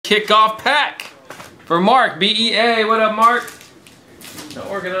kickoff pack for Mark, BEA. What up, Mark? I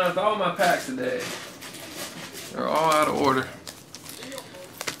organized all my packs today. They're all out of order.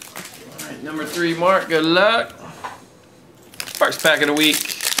 All right, number 3, Mark, good luck. First pack of the week.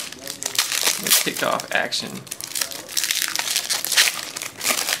 Kickoff action.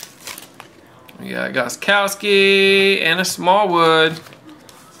 We got Gostkowski and a Smallwood.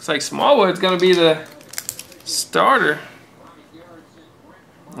 Looks like Smallwood's gonna be the starter.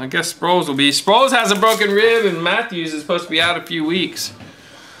 I guess Sproles will be. Sproles has a broken rib and Matthews is supposed to be out a few weeks.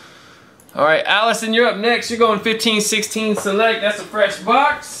 All right, Allison, you're up next. You're going 15-16 select. That's a fresh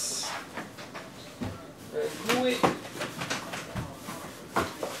box. Let's do it.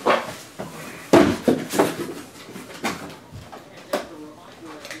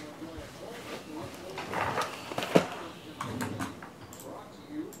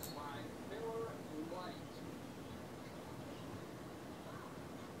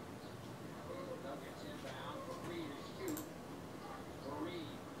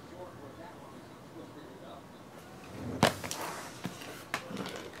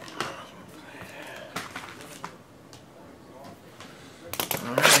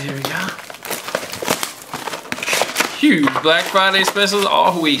 Here we go. Huge Black Friday specials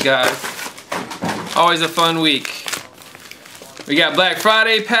all week, guys. Always a fun week. We got Black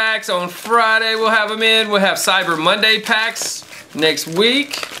Friday packs on Friday. We'll have them in. We'll have Cyber Monday packs next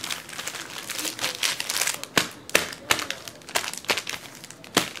week.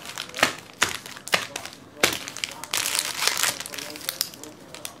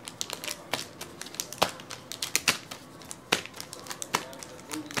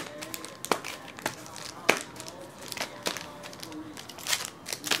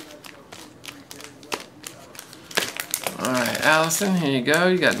 Alright, Allison, here you go.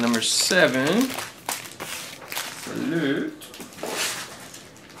 You got number 7. Salute.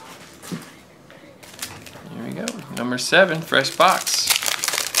 Here we go. Number 7, fresh box.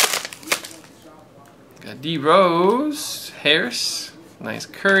 Got D Rose, Harris, nice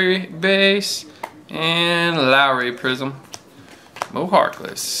Curry base, and Lowry prism. Mo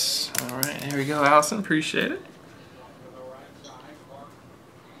Harkless. Alright, here we go, Allison. Appreciate it.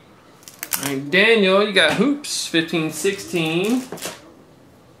 Alright, Daniel, you got hoops, 15-16.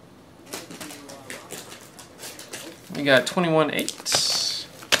 We got 21-8.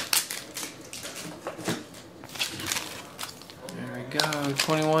 There we go,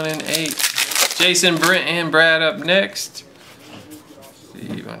 21-8. Jason, Brent, and Brad up next.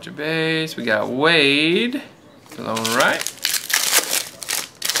 See a bunch of base. We got Wade, alone right.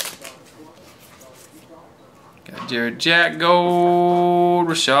 Jared Jack gold,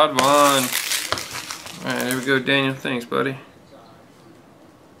 Rashad Vaughn. Alright, there we go, Daniel. Thanks, buddy.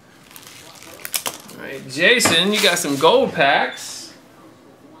 Alright, Jason, you got some gold packs.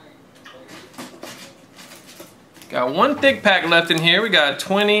 Got one thick pack left in here. We got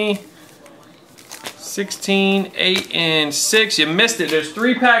 20, 16, 8, and 6. You missed it. There's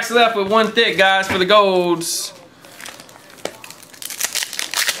 3 packs left with one thick, guys, for the golds.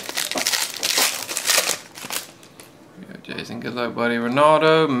 Jason, good luck, buddy.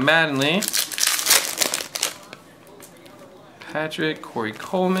 Ronaldo, Mattingly, Patrick, Corey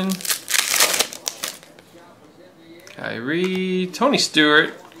Coleman, Kyrie, Tony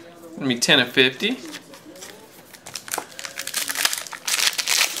Stewart, gonna be 10/50.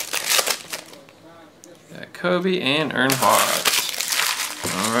 Got Kobe and Earnhardt.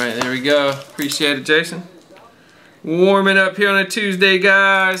 All right, there we go. Appreciate it, Jason. Warming up here on a Tuesday,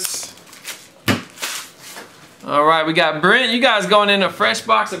 guys. All right, we got Brent. You guys going in a fresh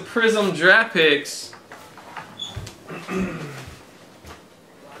box of Prism draft picks.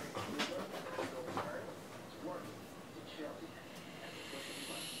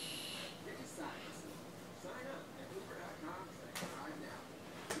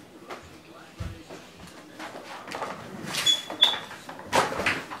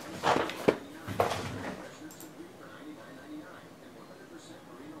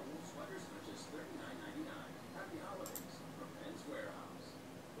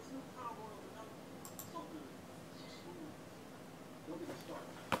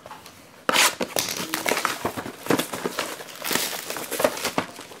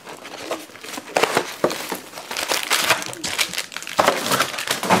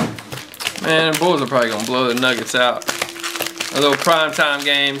 Man, the Bulls are probably going to blow the Nuggets out. A little primetime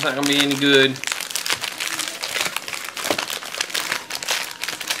game's not going to be any good.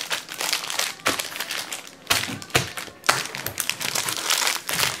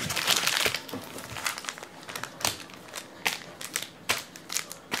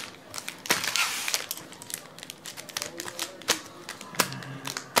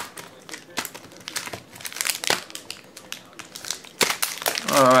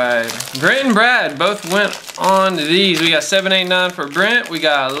 Brent and Brad both went on to these. We got 789 for Brent. We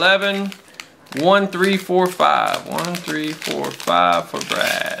got 11, 1, 3, 4, 5. 1, 3, 4, 5 for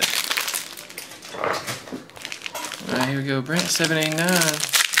Brad. All right, here we go. Brent,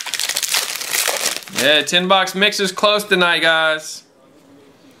 789. Yeah, 10 box mixer's close tonight, guys.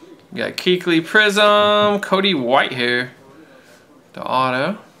 We got Keekly Prism, Cody Whitehair, the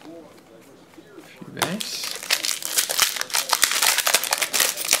auto. Few base.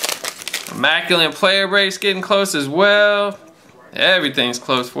 Immaculate player breaks getting close as well. Everything's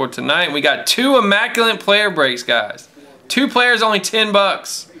close for tonight. We got 2 immaculate player breaks, guys. 2 players, only 10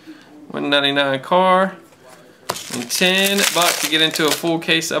 bucks. 199 car. And 10 bucks to get into a full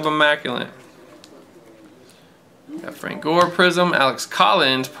case of immaculate. Got Frank Gore Prism, Alex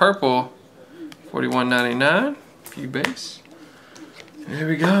Collins Purple, $41.99. Few base. There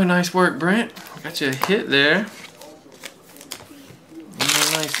we go. Nice work, Brent. Got you a hit there. And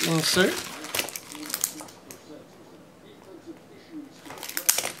a nice insert.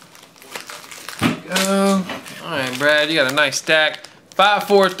 There we go. All right, Brad, you got a nice stack. 5,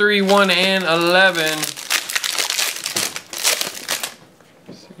 4, 3, 1, and 11.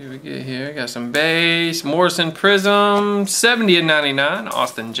 Here we get here. Got some base. Morrison Prism, 70/99.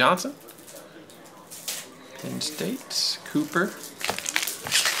 Austin Johnson. Penn State. Cooper.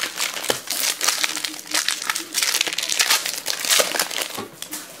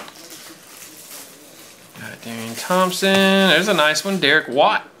 Got Darian Thompson. There's a nice one. Derek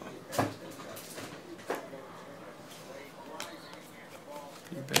Watt.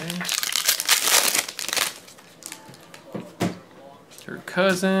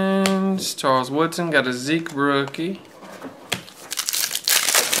 Cousins, Charles Woodson, got a Zeke rookie.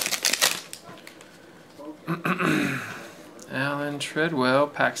 Alan Treadwell,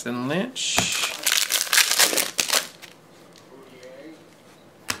 Paxton Lynch.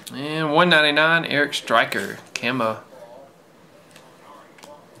 And $1.99, Eric Stryker, camo.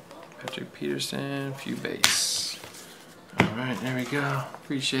 Patrick Peterson, few base. Alright, there we go.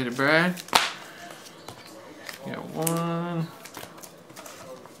 Appreciate it, Brad. We got 1.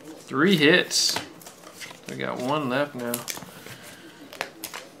 3 hits. We got 1 left now.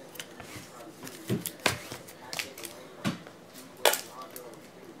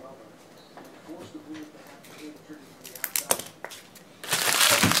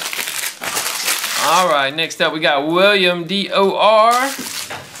 All right, next up we got William DOR,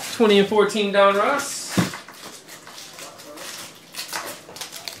 20 and 14 Don Russ.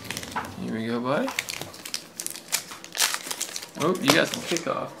 Here we go, buddy. Oh, you got some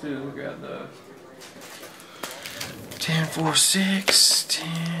kickoff too. We got the 10, 4, 6,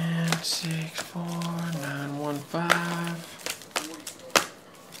 10, 6, 4, 9, 1, 5,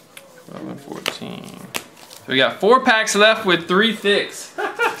 12 and 14. So we got 4 packs left with 3 thicks.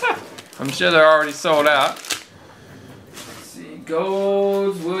 I'm sure they're already sold out. Let's see,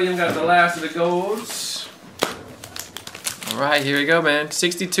 golds. William got the last of the golds. All right, here we go, man.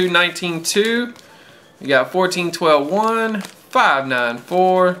 62, 19, 2. We got 14, 12, 1. 5, 9,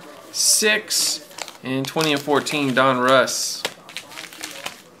 4, 6, and 20 and 14 Don Russ.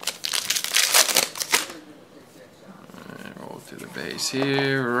 Right, roll through the base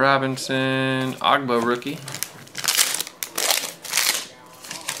here. Robinson, Ogba rookie.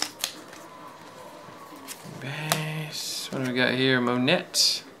 Base. What do we got here?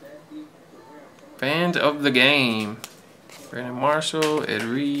 Monette. Fans of the game. Brandon Marshall, Ed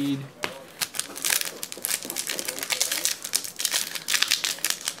Reed.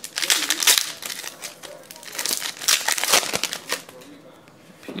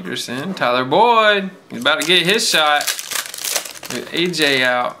 Peterson, Tyler Boyd, he's about to get his shot. With AJ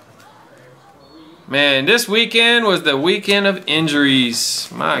out. Man, this weekend was the weekend of injuries.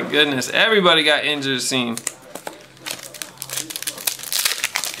 My goodness, everybody got injured, it seemed.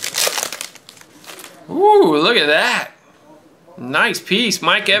 Ooh, look at that. Nice piece.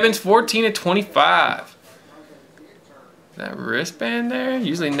 Mike Evans, 14 of 25. That wristband there,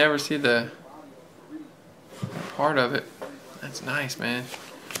 usually never see the part of it. That's nice, man.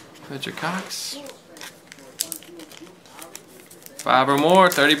 Fletcher Cox. 5 or more,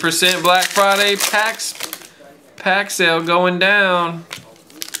 30% Black Friday pack sale going down.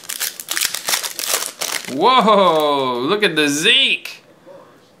 Whoa, look at the Zeke.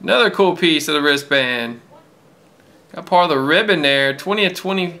 Another cool piece of the wristband. Got part of the ribbon there. 20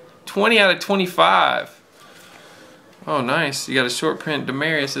 out of 25. Oh, nice. You got a short print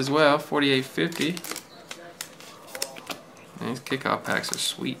Demarius as well, 48.50. These kickoff packs are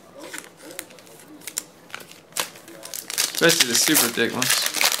sweet. Especially the super thick ones.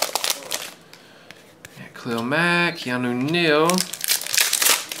 Yeah, Khalil Mack, Keanu Neal.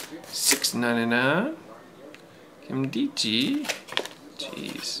 $6.99. Kimdichi.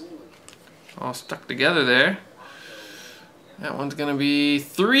 Jeez. All stuck together there. That one's gonna be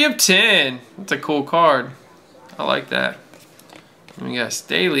 3 of 10. That's a cool card. I like that. And we got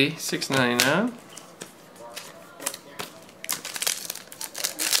Staley, $6.99.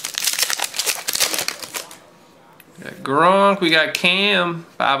 We got Gronk, we got Cam,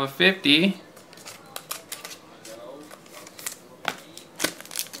 5 of 50.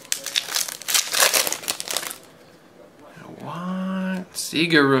 What?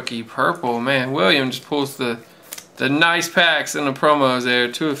 Seager rookie, purple. Man, William just pulls the nice packs in the promos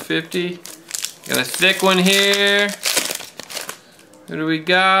there. 2 of 50. Got a thick one here. Who do we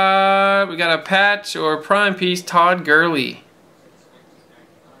got? We got a patch or a prime piece, Todd Gurley.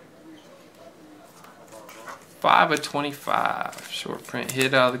 5 of 25. Short print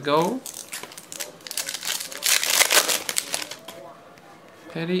hit out of the gold.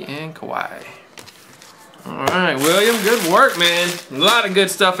 Petty and Kawhi. Alright, William, good work, man. A lot of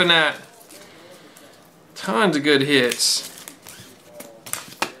good stuff in that. Tons of good hits.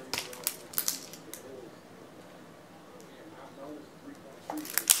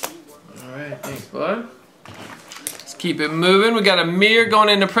 Alright, thanks, bud. Let's keep it moving. We got a mirror going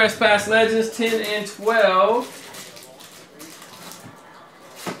into Press Pass Legends 10 and 12.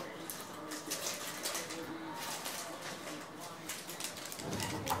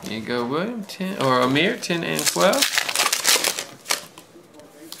 Here you go, William. 10 or Amir, 10 and 12.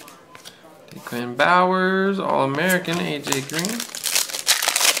 Quinn Bowers, All-American, AJ Green.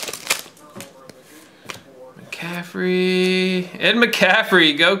 McCaffrey, Ed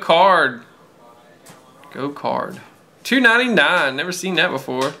McCaffrey, go card. Go card. $2.99, never seen that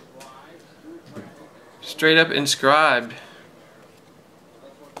before. Straight up inscribed.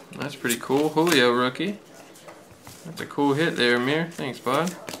 That's pretty cool. Julio rookie. That's a cool hit there, Amir. Thanks,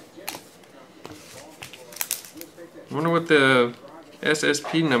 bud. I wonder what the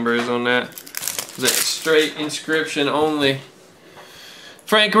SSP number is on that. Is it straight inscription only?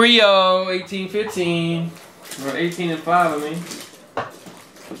 Frank Rio, 1815. Or 18 and 5, I mean.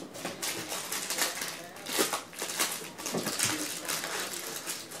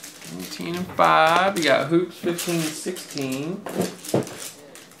 And 5. We got Hoops 15 and 16.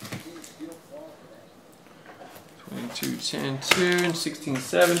 22, 10, 2, and 16,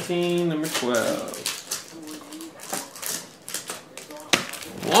 17. Number 12.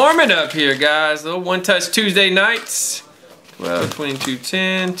 Warming up here, guys. Little one-touch Tuesday nights. 12, 22,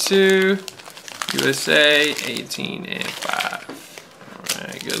 10, 2. USA 18 and 5.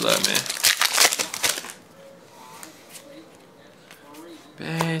 Alright, good luck, man.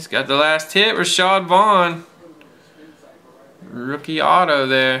 Base, got the last hit, Rashad Vaughn. Rookie auto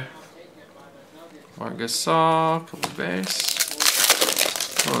there. Mark Gasol, couple base.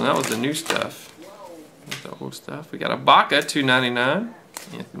 Oh, that was the new stuff. That's the old stuff. We got a Baca, $2.99.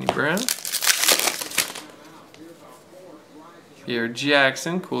 Anthony Brown. Pierre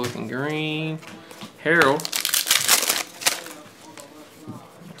Jackson, cool looking green. Harold.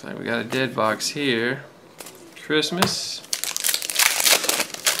 Looks like we got a dead box here. Christmas.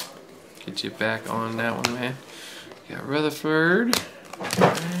 Get you back on that one, man. Got Rutherford.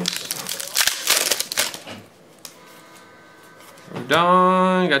 Nice.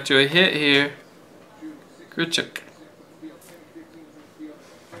 Rodon. Got you a hit here. Grichuk.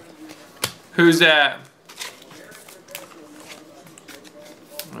 Who's that?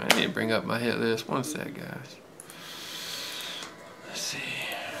 I need to bring up my hit list. One sec, guys. Let's see.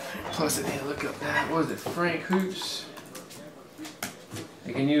 Plus, I need to look up that. What is it? Frank Hoops.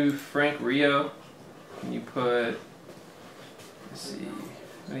 Hey, can you Frank Rio? Can you put? Let's see.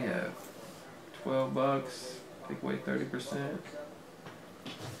 What do you have? $12. Take away 30%.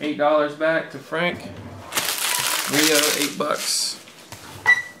 $8 back to Frank Rio. $8.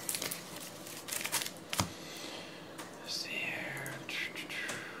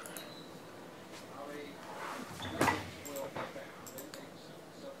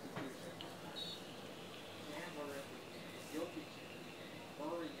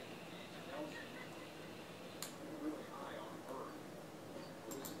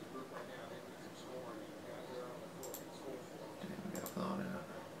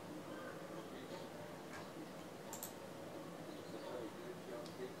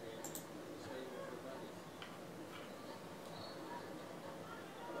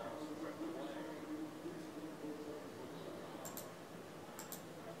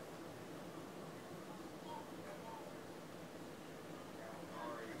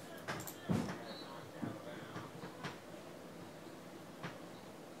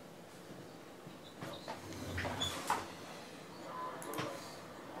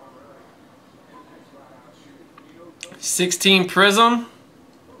 16 Prism.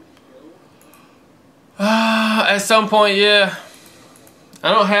 At some point, yeah.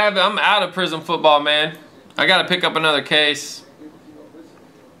 I don't have it. I'm out of Prism football, man. I gotta pick up another case.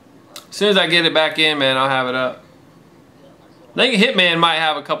 As soon as I get it back in, man, I'll have it up. I think Hitman might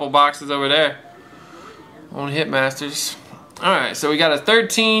have a couple boxes over there on Hitmasters. Alright, so we got a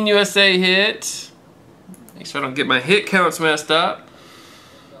 13 USA hit. Make sure I don't get my hit counts messed up.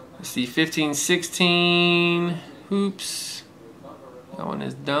 Let's see, 15, 16 hoops. That one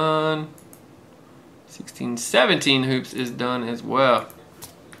is done. 16, 17 hoops is done as well.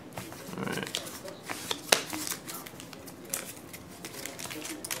 Alright.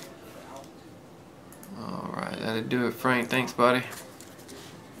 Alright, that'll do it, Frank. Thanks, buddy.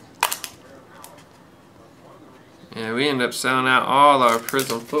 Yeah, we end up selling out all our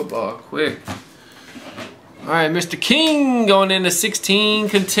Prism football quick. Alright, Mr. King going into 16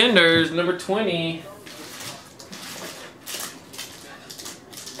 contenders, number 20.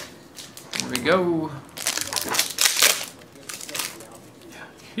 Here we go.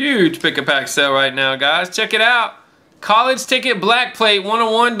 Huge pick-a-pack sale right now, guys. Check it out. College ticket black plate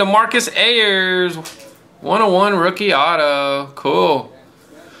 101 DeMarcus Ayers. 101 rookie auto. Cool.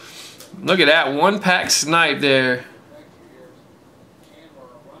 Look at that one pack snipe there.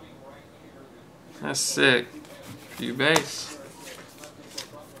 That's sick. Few base.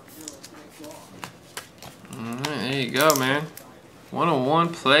 Alright, there you go, man. 101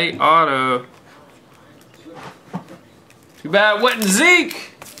 plate auto. Too bad it wasn't Zeke.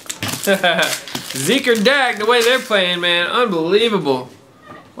 Zeke or Dak, the way they're playing, man. Unbelievable.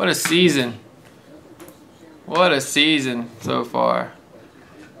 What a season. What a season so far.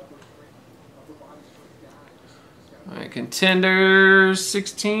 Alright, contenders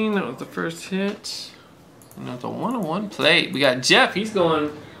 16. That was the first hit. And that's a 101 plate. We got Jeff. He's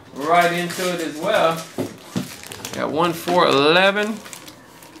going right into it as well. Got 1, 4, 11.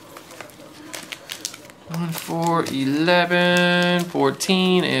 1, 4, 11,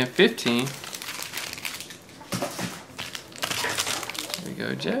 14, and 15. There we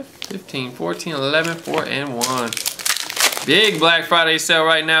go, Jeff. 15, 14, 11, 4, and 1. Big Black Friday sale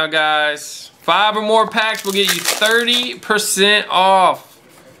right now, guys. 5 or more packs will get you 30% off.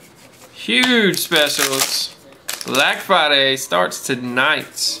 Huge specials. Black Friday starts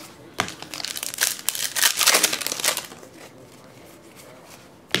tonight.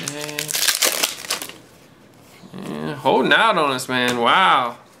 And holding out on us, man.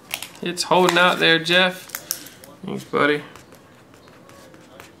 Wow. It's holding out there, Jeff. Thanks, buddy.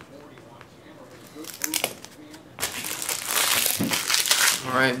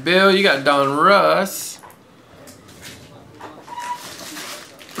 All right, Bill, you got Don Russ.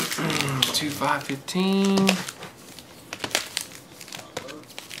 2, 5, 15.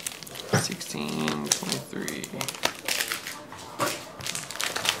 16, 23.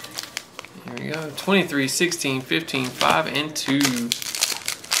 Here we go. 23, 16, 15, 5, and 2.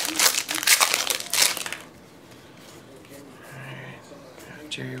 Right.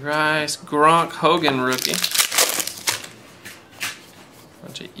 Jerry Rice, Gronk, Hogan rookie.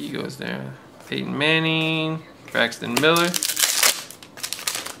 Bunch of egos there. Peyton Manning, Braxton Miller.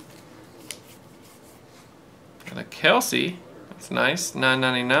 Got a Kelsey. That's nice.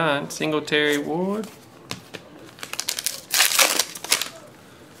 $9.99. Singletary Ward.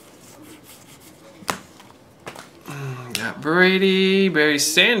 Got Brady. Barry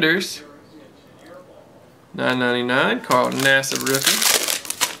Sanders. $9.99. Carlton Nassib rookie.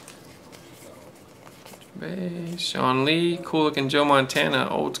 Sean Lee, cool looking Joe Montana,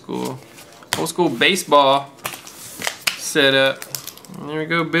 old school baseball setup. There we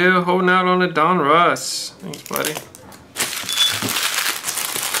go, Bill, holding out on the Don Russ. Thanks, buddy.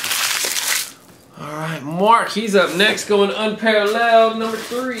 All right, Mark, he's up next, going unparalleled, number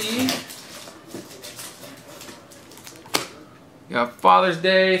 3. Got Father's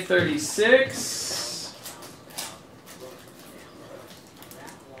Day 36.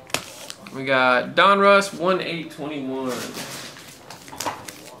 We got Don Russ, 1/8/21.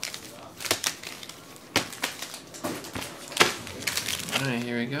 Alright,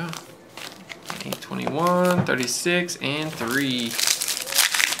 here we go. 8/21, 36, and 3.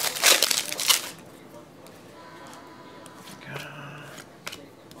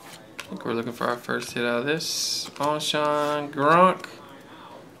 I think we're looking for our first hit out of this. Alshon, Gronk.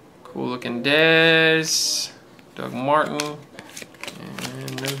 Cool looking Dez. Doug Martin.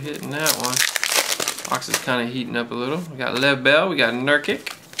 No hit in that one. Box is kind of heating up a little. We got Lev Bell, we got Nurkic.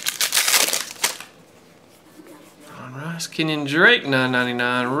 Don Russ, Kenyon Drake,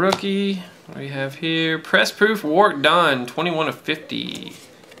 $9.99 rookie. What do we have here? Press proof Wart Dunn, 21/50.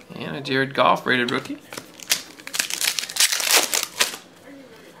 And a Jared Goff rated rookie.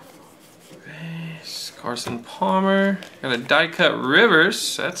 Carson Palmer. Got a die cut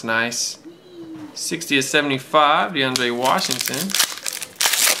Rivers. That's nice. 60/75. DeAndre Washington.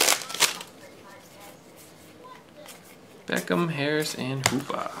 Beckham, Harris, and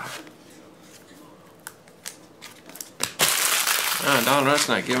Hoopa. Don Russ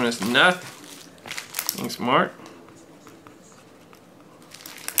not giving us nothing. Thanks, Mark.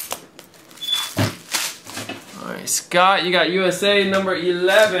 Alright, Scott, you got USA number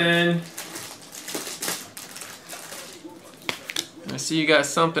 11. I see you got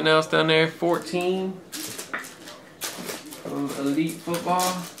something else down there. 14. From Elite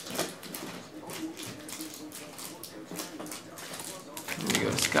Football. There you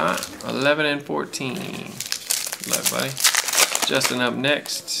go, Scott. 11 and 14. Good luck, buddy. Justin up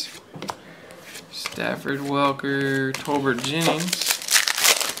next. Stafford, Welker, Tolbert, Jennings.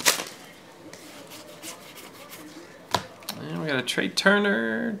 And we got a Trey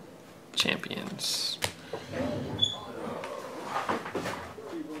Turner. Champions.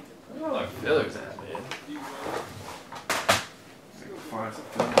 Where are all our fillers at, man? Find some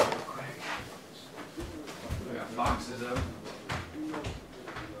fillers real quick. We got boxes of them.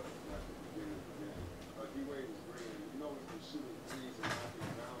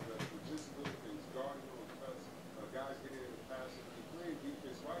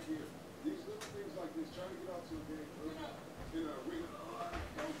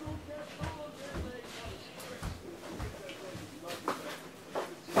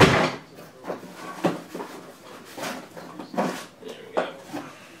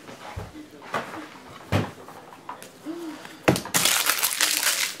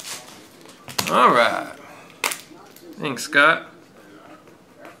 All right. Thanks, Scott.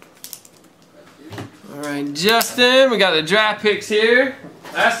 All right, Justin, we got the draft picks here.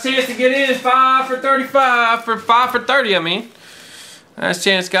 Last chance to get in, 5 for 35, for 5 for 30, I mean. Last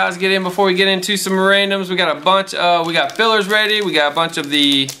chance, guys, to get in before we get into some randoms. We got a bunch of, we got fillers ready. We got a bunch of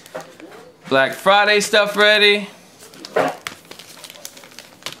the Black Friday stuff ready.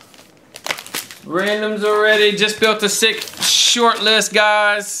 Randoms already. Just built a sick short list,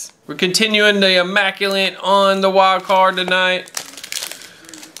 guys. We're continuing the immaculate on the wild card tonight.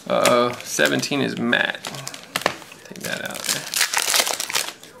 17 is Matt. Take that out there.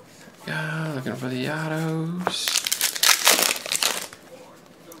 Yeah, looking for the autos.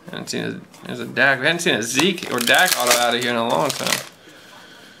 Haven't seen a, there's a Dak. We haven't seen a Zeke or Dak auto out of here in a long time.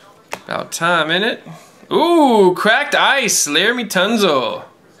 About time, innit? Ooh, cracked ice, Laramie Tunzel.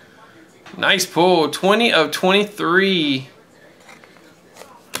 Nice pull, 20 of 23.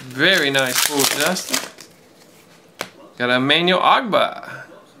 Very nice pull, Justin. Got a Emmanuel Ogba.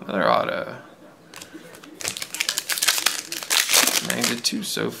 Another auto. 92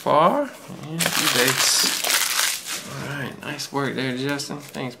 so far. And a few base. Alright, nice work there, Justin.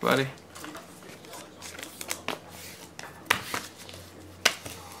 Thanks, buddy.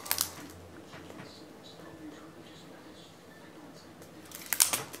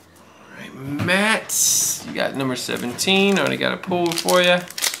 Alright, Matt. You got number 17. Already got a pull for you.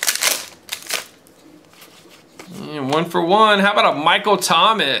 And 1 for 1. How about a Michael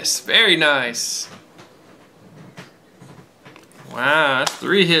Thomas? Very nice. Wow, that's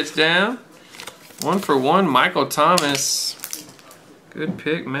 3 hits down. 1 for 1, Michael Thomas. Good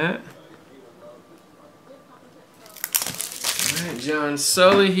pick, Matt. Alright, John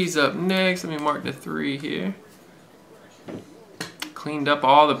Sully, he's up next. Let me mark the 3 here. Cleaned up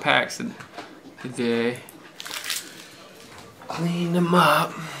all the packs today. Cleaned them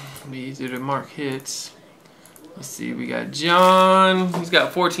up. Be easier to mark hits. Let's see, we got John. He's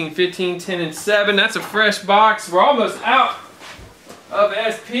got 14, 15, 10, and 7. That's a fresh box. We're almost out of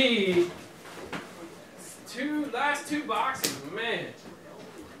SP. Last two boxes, man.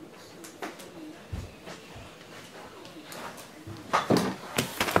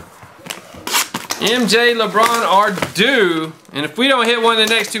 MJ, LeBron are due. And if we don't hit one of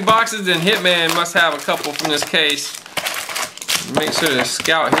the next 2 boxes, then Hitman must have a couple from this case. Make sure to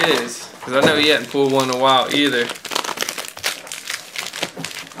scout his. Because I know he hadn't pulled one in a while either.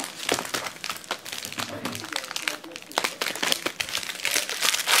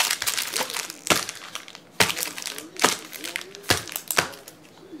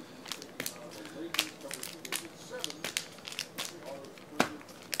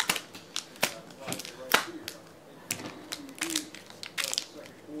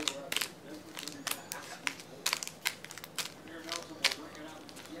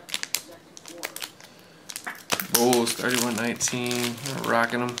 Bulls, 31-19,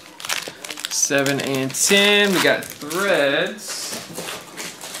 rocking them. 7 and 10. We got threads.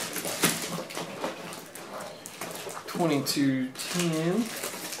 22-10.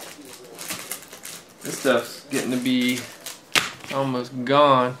 This stuff's getting to be almost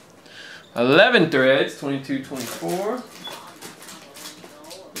gone. 11 threads, 22, 24.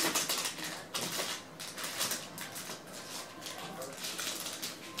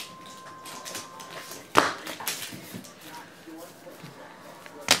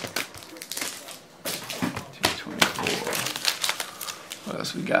 What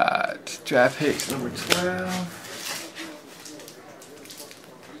else we got? Draft Hicks number 12.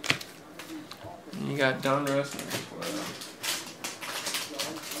 And you got Donruss number 12.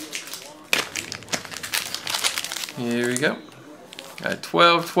 Here we go. Got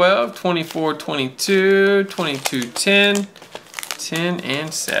 12, 12, 24, 22, 22, 10, 10,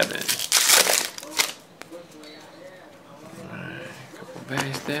 and 7. Alright, a couple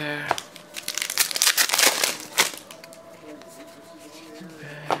bags there.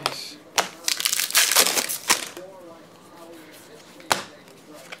 What's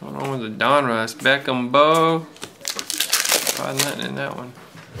going on with the Donruss? Beckham Bow. Probably nothing in that one.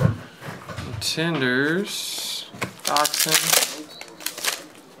 Contenders. Oxen.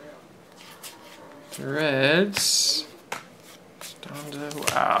 Reds. Stonzo.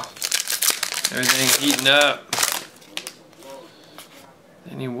 Wow. Everything's heating up.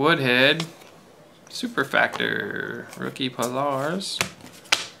 Any Woodhead. Super Factor. Rookie Polars.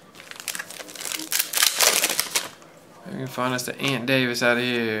 We can find us the Ant Davis out of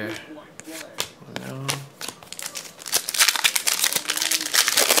here. No.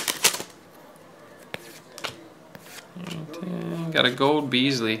 Got a gold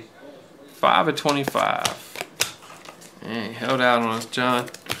Beasley. 5 of 25. Hey, held out on us, John.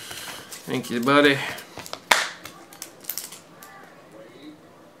 Thank you, buddy.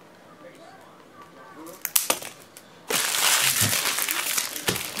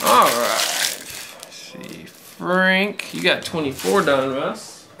 Alright. Let's see. Frank, you got 24 done,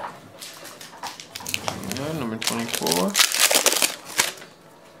 Russ. Number 24.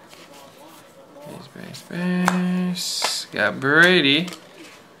 Base. Got Brady.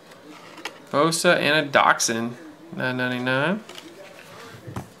 Bosa and a Dachshund. $9.99.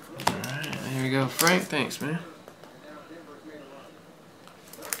 Alright, here we go. Frank, thanks, man.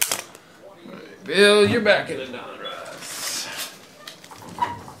 Alright, Bill, you're back in the Donruss.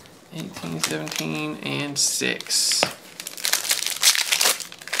 18, 17, and 6.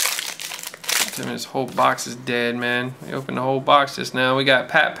 This whole box is dead, man. We opened the whole box just now. We got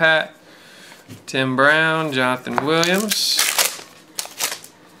Pat, Tim Brown, Jonathan Williams.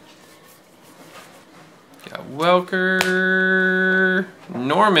 Got Welker,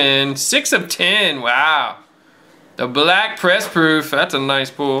 Norman, 6 of 10. Wow. The black press proof. That's a nice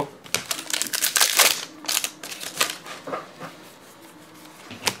pull.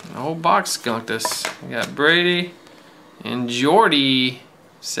 The whole box skunked us. We got Brady and Jordy,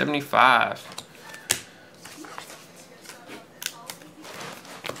 75.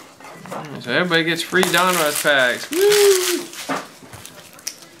 So everybody gets free Donruss packs. Woo!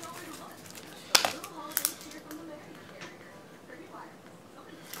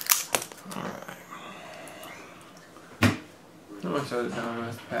 Alright. How much are the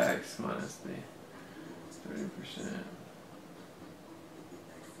Donruss packs minus the 30%?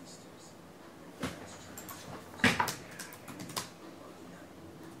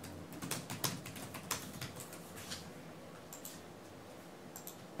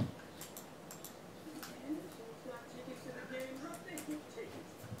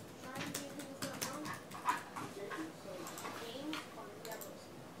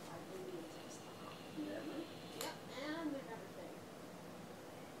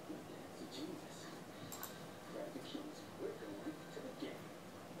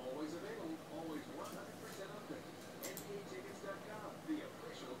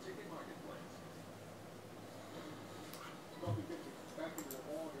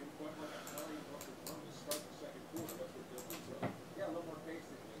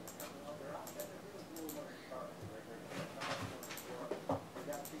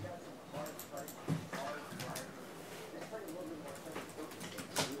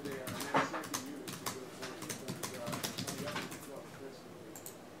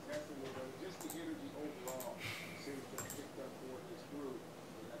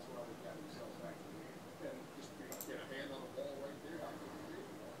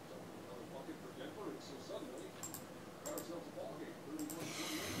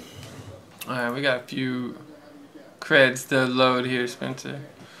 Alright, we got a few creds to load here, Spencer.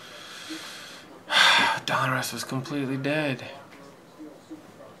 Donruss was completely dead.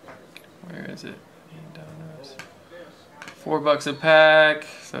 Where is it? Donruss. $4 a pack,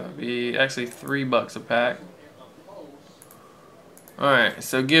 so it'd be actually $3 a pack. Alright,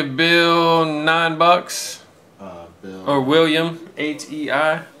 so give Bill $9. Bill. Or William,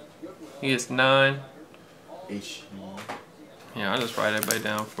 H-E-I. He gets 9. H-E. Yeah, I'll just write everybody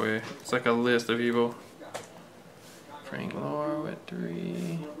down for you. It's like a list of people. Frank Laura with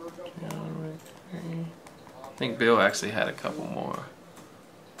 3. John with 3. I think Bill actually had a couple more.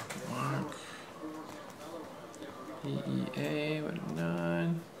 Mark. E-E-A with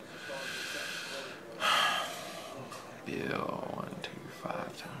 9. Bill, 1, 2, 5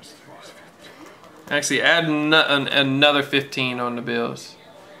 times 3 is 15. Actually, add another 15 on the Bills.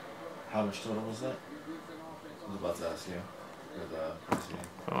 How much total was that? I was about to ask you.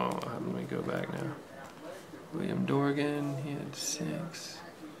 Oh, let me go back now. William Dorgan, he had 6.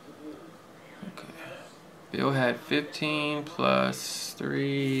 Okay. Bill had 15 plus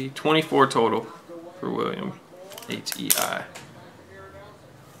 3, 24 total for William. H-E-I.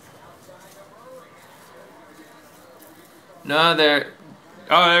 No, there's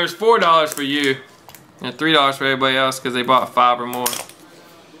 $4 for you and $3 for everybody else because they bought 5 or more.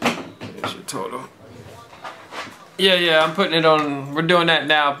 There's your total. Yeah, I'm putting it on. We're doing that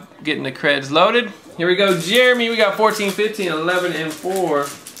now, getting the creds loaded. Here we go, Jeremy. We got 14, 15, 11, and 4.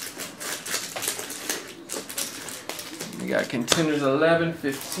 We got contenders 11,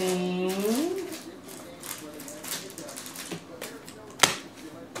 15.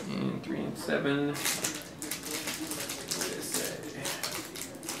 And 3 and 7.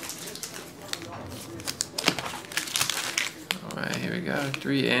 Alright, here we go.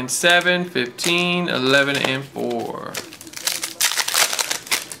 3 and 7, 15, 11, and 4.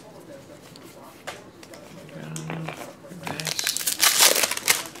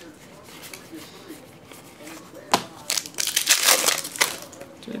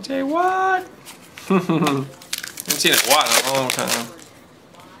 JJ Watt. Haven't seen it Watt in a long time.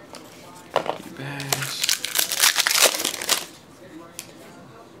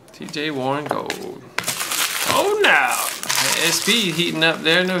 TJ Warren Gold. Oh, now SP heating up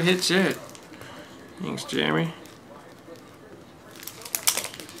there. No hits yet. Thanks, Jeremy.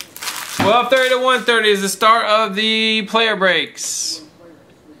 12:30 to 1:30 is the start of the player breaks.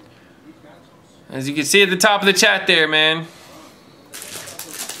 As you can see at the top of the chat there, man.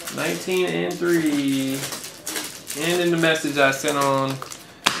 19 and 3. And in the message I sent on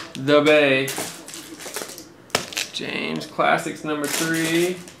the Bay. James Classics number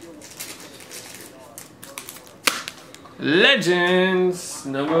 3. Legends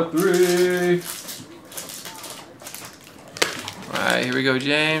number 3. Alright, here we go,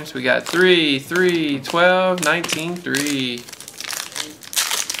 James. We got 3, 3, 12, 19, 3.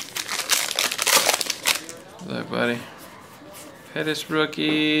 Look, buddy. Pettis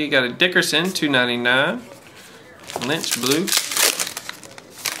rookie. Got a Dickerson, $2.99. Lynch blue.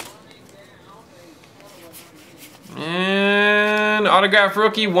 And autograph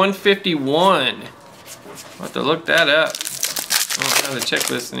rookie, $151. I'll have to look that up. I don't have the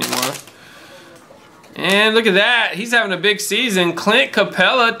checklist anymore. And look at that. He's having a big season. Clint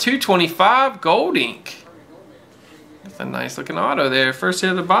Capella, $225 gold ink. That's a nice looking auto there. First hit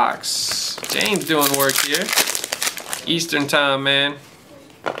of the box. James doing work here. Eastern time, man.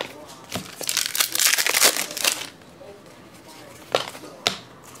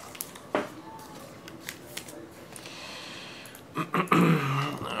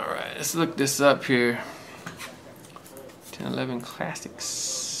 Alright, let's look this up here. 10-11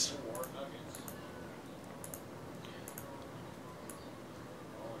 Classics.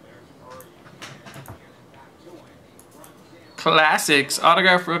 Classics.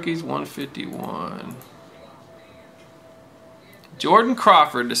 Autograph rookies, $151. Jordan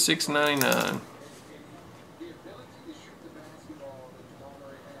Crawford to $6.99.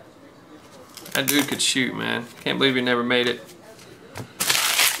 That dude could shoot, man. Can't believe he never made it.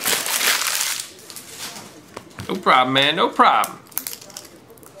 No problem, man. No problem.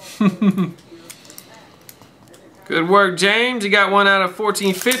 Good work, James. You got one out of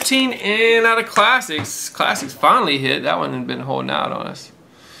 14, 15, and out of Classics. Classics finally hit. That one had been holding out on us.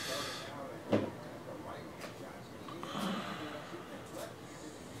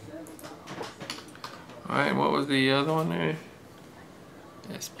 Alright, what was the other one there?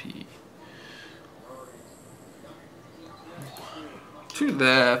 SP. To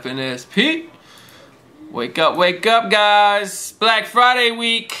the F and SP. Wake up, guys. Black Friday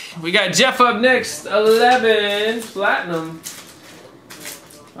week. We got Jeff up next. 11 platinum.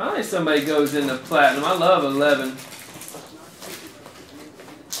 Finally somebody goes into platinum. I love 11.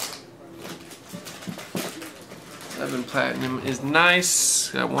 Platinum is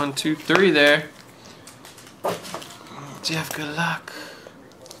nice. Got 1, 2, 3 there. Jeff, good luck.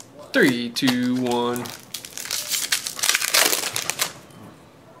 3, 2, 1.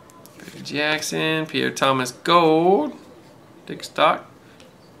 Reggie Jackson, Pierre Thomas Gold, Dick Stock,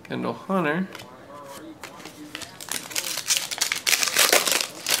 Kendall Hunter.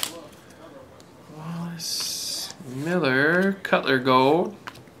 Wallace Miller, Cutler Gold,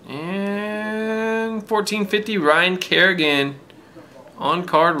 and 1450 Ryan Kerrigan,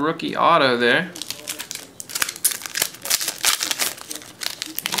 on-card rookie auto there.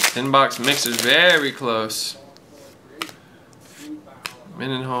 10-box mixers, very close.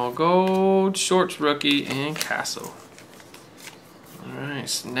 Mendenhall Gold, Shorts rookie, and Castle. Alright,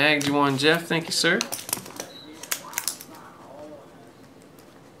 snagged you one, Jeff. Thank you, sir.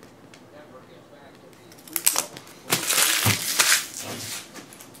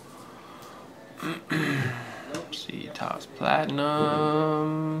 See, Topps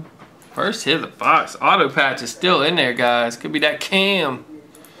Platinum. First hit of the box. Auto patch is still in there, guys. Could be that Cam.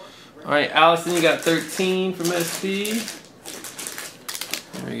 Alright, Allison, you got 13 from SP.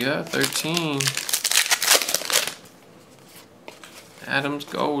 There we go, 13. Adams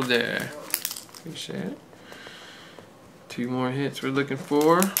Gold there. Appreciate it. 2 more hits we're looking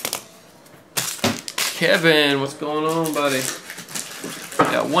for. Kevin, what's going on, buddy?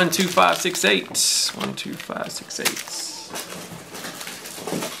 Got 12568. 12568.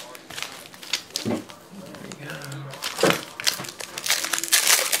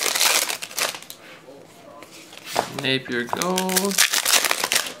 Napier Gold,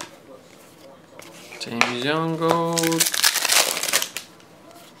 James Young Gold,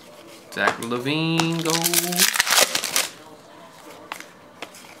 Zach Levine Gold,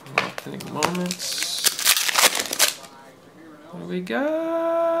 Authentic Moments. What do we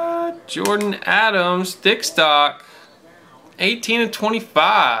got? Jordan Adams, Thick Stock, 18 of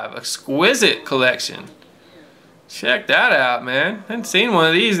 25, exquisite collection. Check that out, man. Hadn't seen one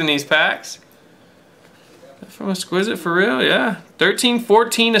of these in these packs. From Exquisite for real, yeah.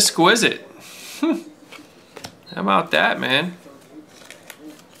 13-14 Exquisite. How about that, man?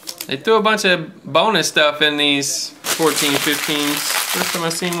 They threw a bunch of bonus stuff in these 14-15s. First time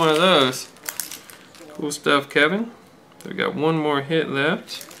I've seen one of those. Cool stuff, Kevin. So we got one more hit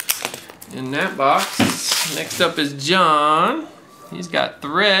left in that box. Next up is John. He's got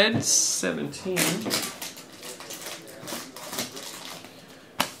Threads, 17.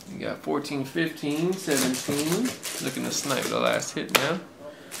 We got 14, 15, 17. Looking to snipe the last hit now.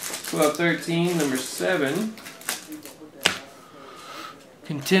 12, 13, number 7.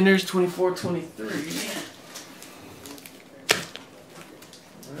 Contenders, 24, 23.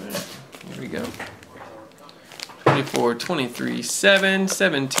 Alright, here we go. 24, 23, 7,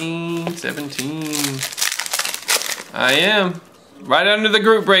 17, 17. I am. Right under the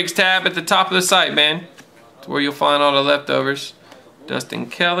group breaks tab at the top of the site, man. It's where you'll find all the leftovers. Dustin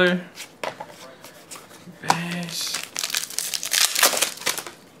Keller.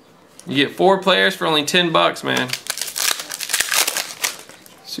 You get 4 players for only 10 bucks, man.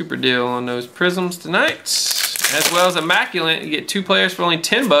 Super deal on those Prisms tonight. As well as Immaculate. You get 2 players for only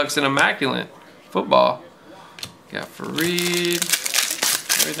 10 bucks in Immaculate football. Got Fareed.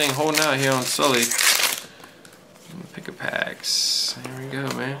 Everything holding out here on Sully. Pick a packs. There we go,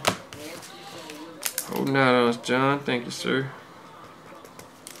 man. Holding out on us, John. Thank you, sir.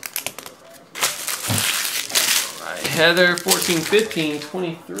 Heather, 14, 15,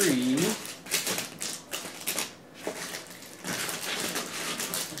 23.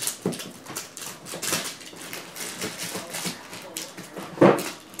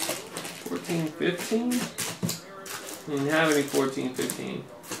 Didn't have any 14, 15.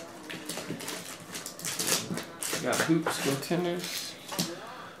 Got Hoops Contenders.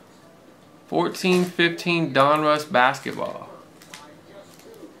 14, 15 Donruss Basketball.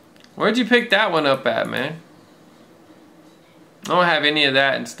 Where'd you pick that one up at, man? I don't have any of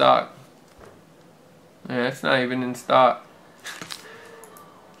that in stock. Yeah, it's not even in stock.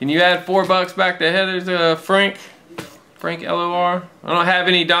 Can you add $4 back to Heather's Frank LOR? I don't have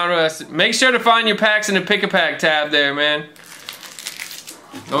any Donruss. Make sure to find your packs in the Pick a Pack tab there, man.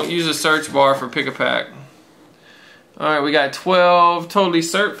 Don't use a search bar for Pick a Pack. Alright, we got 12 Totally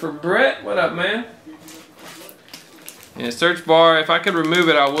Cert for Brett. What up, man? Yeah, search bar, if I could remove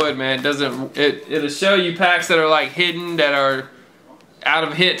it, I would, man. It'll show you packs that are like hidden, that are out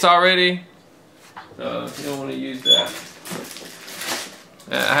of hits already. So you don't want to use that.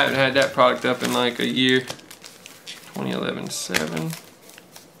 I haven't had that product up in like a year. 2011 7.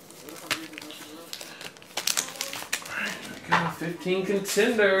 Alright, we got 15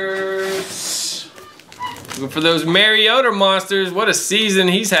 contenders. Looking for those Mariota monsters. What a season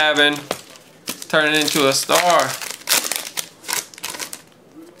he's having. Turning into a star.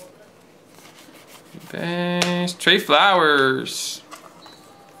 Base. Trey Flowers.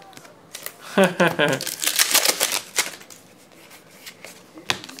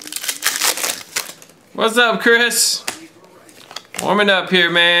 What's up, Chris? Warming up here,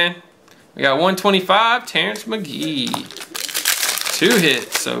 man. We got 125, Terrence McGee. 2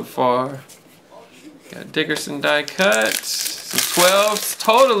 hits so far. Got Dickerson die cuts. Some 12s,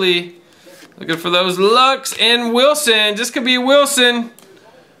 totally. Looking for those Lux and Wilson. This could be Wilson.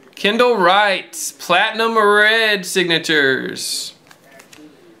 Kendall Wright, platinum red signatures.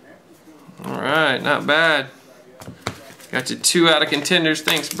 All right, not bad. Got you 2 out of contenders.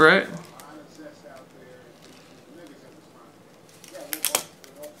 Thanks, Brett.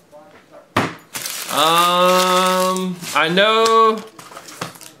 I know.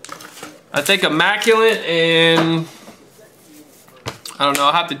 I think Immaculate and I don't know.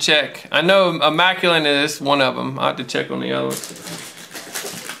 I'll have to check. I know Immaculate is one of them. I'll have to check on the other ones.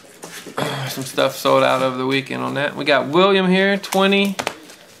 Some stuff sold out over the weekend on that. We got William here, 20,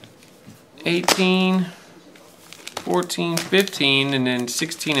 18, 14, 15, and then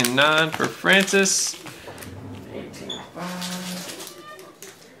 16 and 9 for Francis. 18, 5.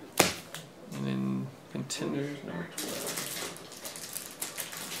 And then contenders number 12.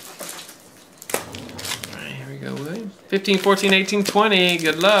 Alright, here we go, William. 15, 14, 18, 20.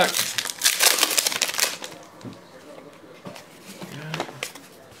 Good luck.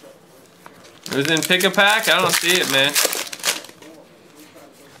 It was in pick-a-pack? I don't see it, man.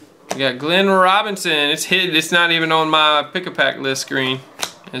 We got Glenn Robinson. It's hidden. It's not even on my pick-a-pack list screen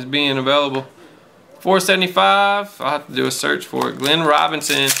as being available. 475. I'll have to do a search for it. Glenn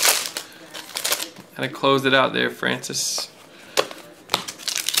Robinson. Gotta close it out there, Francis.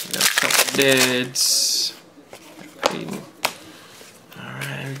 We got a couple deads.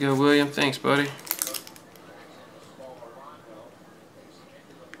 Alright, here we go, William. Thanks, buddy.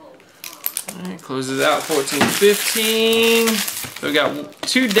 Alright, closes out 14, 15. So we got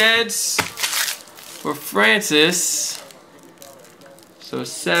 2 deads for Francis. So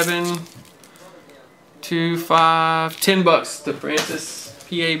 7, 2, 5, $10 to Francis,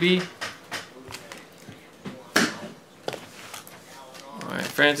 PAB. Alright,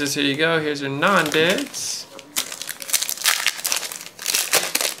 Francis, here you go. Here's your non-deads.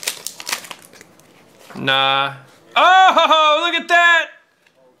 Nah. Oh, look at that!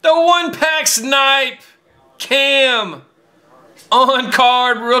 The 1-pack snipe! Cam!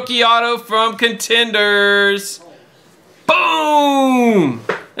 On-card rookie auto from Contenders. Boom!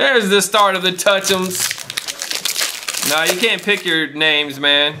 There's the start of the touch'ems. Nah, you can't pick your names,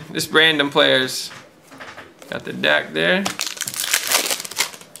 man. Just random players. Got the deck there.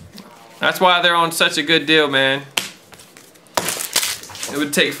 That's why they're on such a good deal, man. It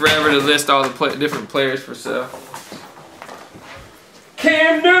would take forever to list all the different players for sale.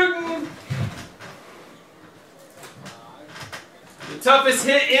 Cam Newton! The toughest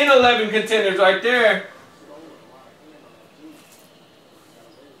hit in 11 contenders right there.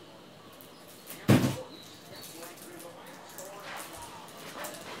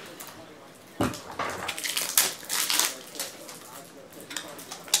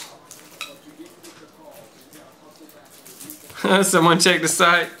 Someone check the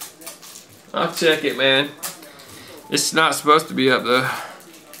site. I'll check it, man. It's not supposed to be up though.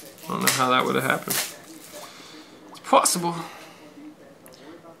 I don't know how that would have happened. It's possible.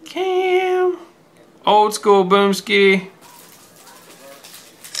 Cam. Old school Boomski.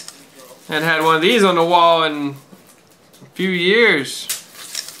 Hadn't had one of these on the wall in a few years.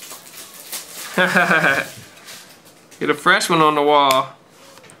 Get a fresh one on the wall.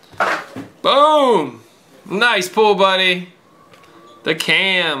 Boom. Nice pull, buddy. The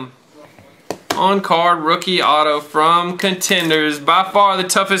Cam. On-card rookie auto from Contenders. By far the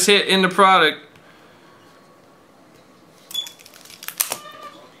toughest hit in the product.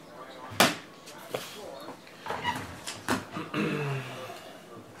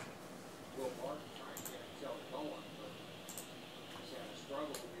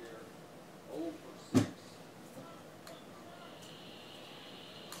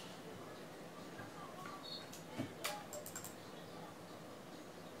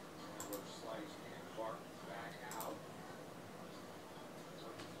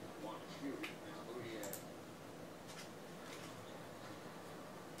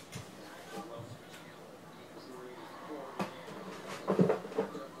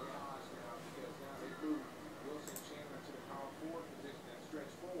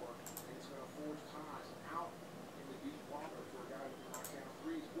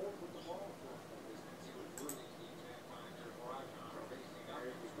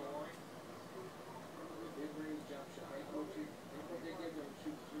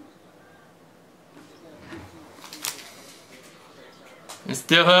 It's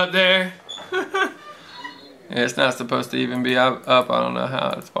still up there. It's not supposed to even be up. I don't know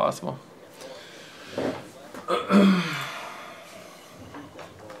how it's possible.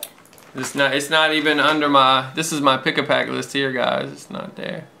 It's not even under my, this is my pick-a-pack list here, guys. It's not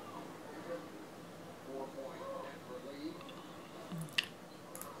there.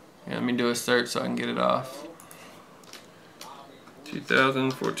 Yeah, let me do a search so I can get it off.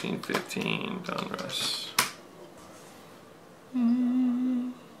 2014-15 Donruss.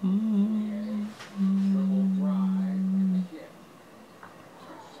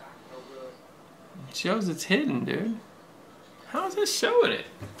 It shows it's hidden, dude. How is it showing it?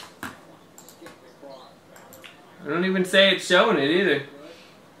 I don't even say it's showing it either.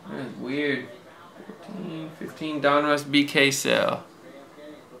 That's weird. 15 Donruss BK cell.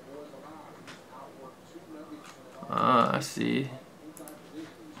 Ah, I see.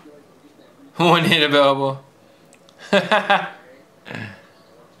 One hit available. Ah,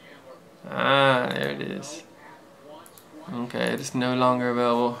 there it is. Okay, it's no longer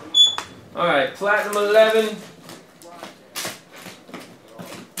available. Alright, Platinum 11.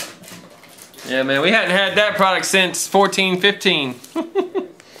 Yeah, man, we hadn't had that product since 14-15.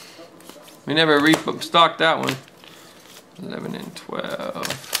 We never restocked that one. 11 and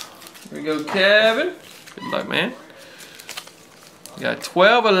 12. Here we go, Kevin. Good luck, man. We got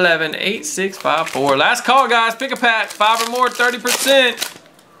 12, 11, 8, 6, 5, 4. Last call, guys. Pick a pack. 5 or more, 30%.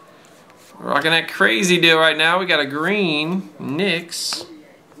 We're rocking that crazy deal right now. We got a green Knicks.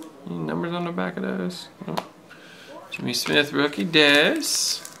 Any numbers on the back of those? Oh. Jimmy Smith, rookie. Des.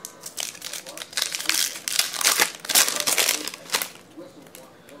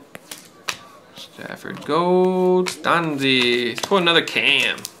 Stafford gold. Stanzi. Let's pull another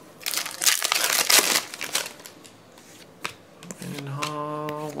Cam.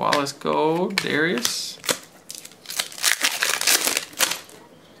 Wallace gold, Darius.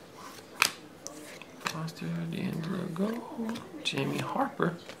 Foster, D'Angelo gold, Jamie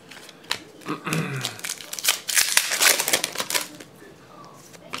Harper.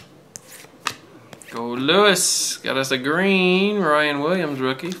 Gold Lewis, got us a green, Ryan Williams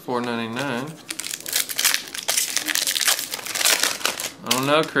rookie, $4.99. I don't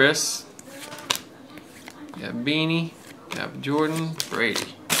know, Chris. Got Beanie, got Jordan,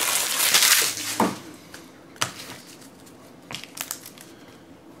 Brady.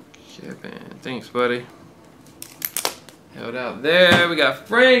 Thanks, buddy. Held out there. We got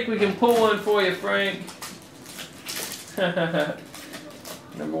Frank. We can pull one for you, Frank.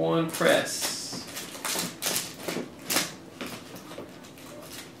 Number 1 press.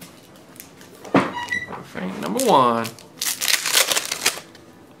 Frank, number 1.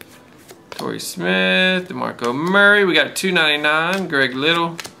 Torrey Smith, DeMarco Murray. We got $2.99. Greg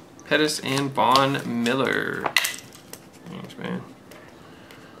Little, Pettis, and Von Miller. Thanks, man.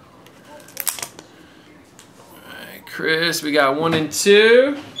 Chris, we got 1 and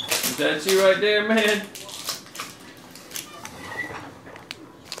 2. Is that you right there, man?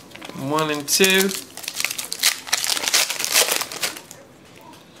 1 and 2.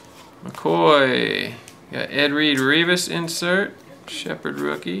 McCoy. Got Ed Reed Rivas insert. Shepard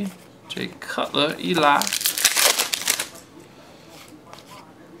rookie. Jay Cutler. Eli.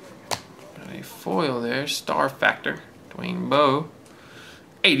 Got a foil there. Star Factor. Dwayne Bowe.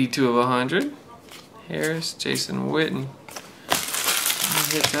 82 of 100. Harris, Jason Witten. No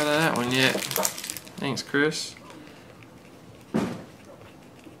hits out of that one yet. Thanks, Chris.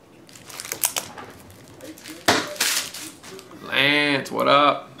 Lance, what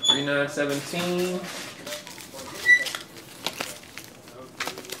up? 3917.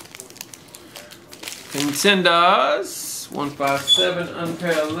 Contenders, 157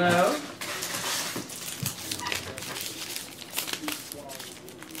 unparalleled.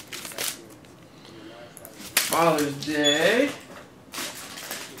 Father's Day.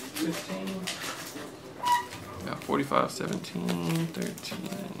 15. Got 45, 17, 13.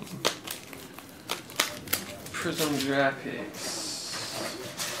 Prism draft picks.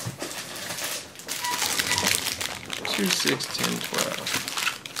 2, 6, 10, 12.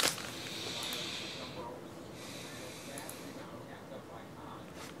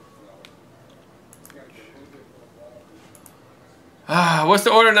 Ah, what's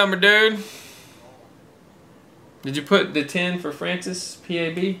the order number, dude? Did you put the 10 for Francis,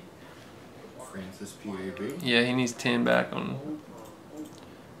 PAB? Francis, PAB? Yeah, he needs 10 back on.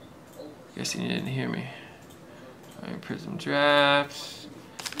 Guess he didn't hear me. Alright, Prism Draft.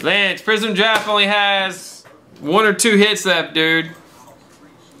 Lance, Prism Draft only has 1 or 2 hits left, dude.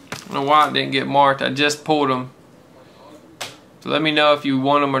 I don't know why it didn't get marked. I just pulled them. So let me know if you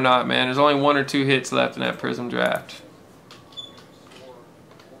want them or not, man. There's only 1 or 2 hits left in that Prism Draft.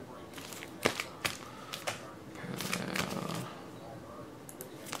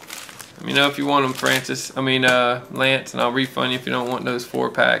 Let me know if you want them, Francis. I mean, Lance, and I'll refund you if you don't want those 4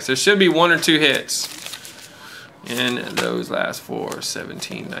 packs. There should be 1 or 2 hits in those last 4.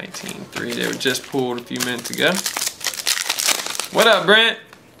 17, 19, 3. They were just pulled a few minutes ago. What up, Brent?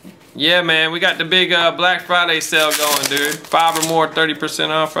 Yeah, man, we got the big Black Friday sale going, dude. 5 or more, 30%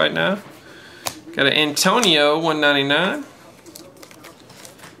 off right now. Got an Antonio, $199.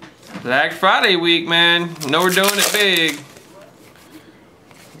 Black Friday week, man. Know we're doing it big.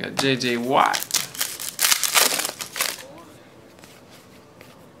 Got JJ Watt.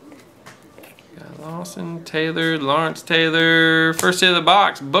 Got Lawson, Taylor, Lawrence Taylor. First hit of the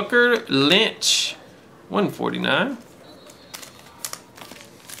box, Booker Lynch, $149.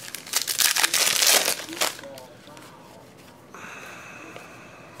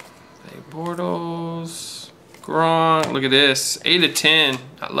 Bortles, Gronk, look at this, 8 of 10.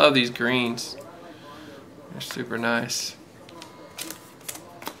 I love these greens. They're super nice.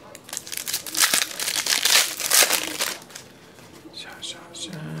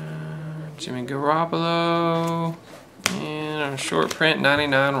 Jimmy Garoppolo, and on short print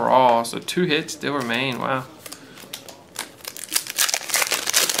 99 raw. So 2 hits still remain. Wow.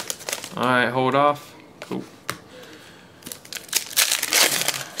 All right, hold off. Cool.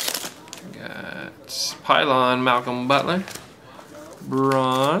 Pylon, Malcolm Butler,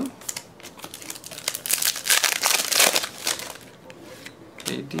 Braun,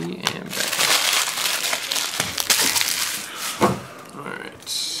 KD, and Beckham.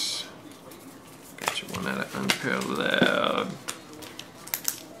 Alright. Got you one out of Unparalleled.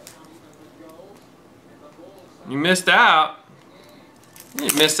 You missed out. You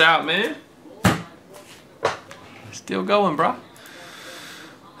didn't miss out, man. Still going, bro.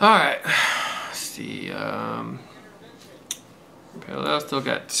 Alright. See, Parallel still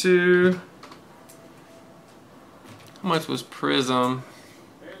got 2. How much was Prism?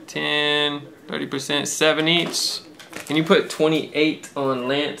 10, 30%, 7 each. Can you put 28 on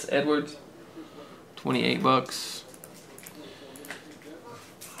Lance Edwards? 28 bucks.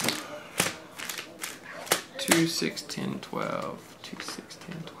 2, 6, 10, 12. 2, 6,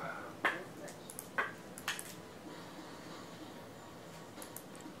 10, 12.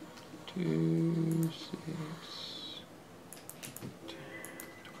 2, 6, 10,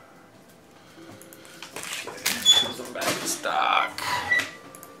 12. Put them back in stock.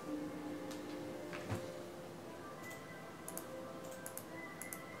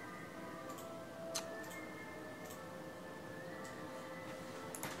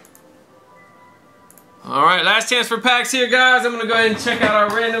 All right, last chance for packs here, guys. I'm gonna go ahead and check out our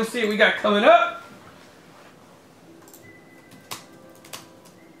random, see what we got coming up.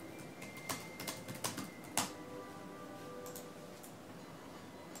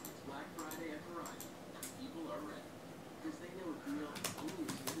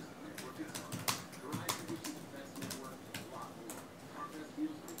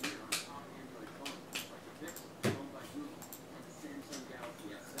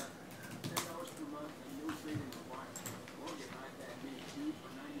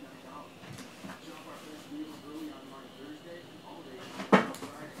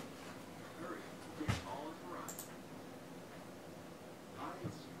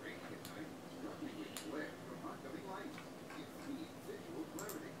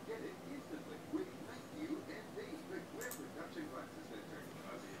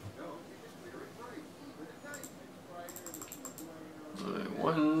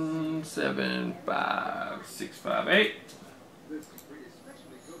 One, 7, 5, 6, 5, 8.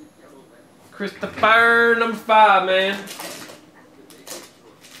 Christopher, number 5, man.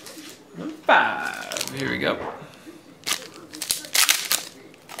 Number 5. Here we go.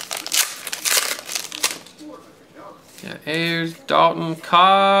 Got Ayers, Dalton,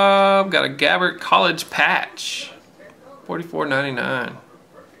 Cobb. Got a Gabbert College patch. $44.99.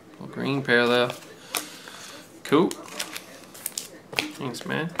 Little green parallel. Cool. Thanks,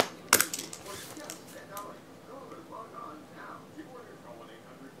 man.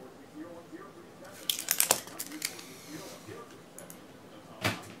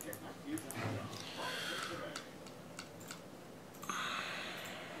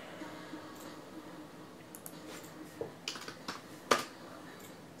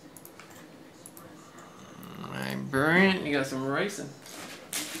 Alright, Brent, you got some racing.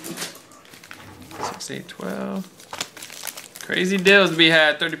 6, 8, 12. Crazy deals to be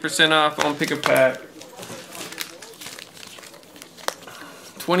had, 30% off on pick a pack.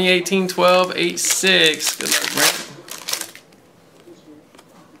 2018-12, 8-6. Good luck, Brent.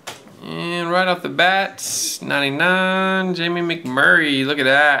 And right off the bat, 99, Jamie McMurray. Look at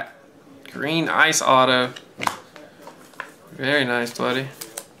that. Green ice auto. Very nice, buddy.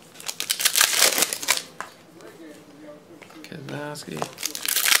 Keselowski.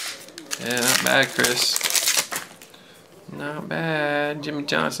 Yeah, not bad, Chris. Not bad. Jimmy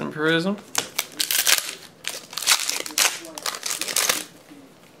Johnson Prism.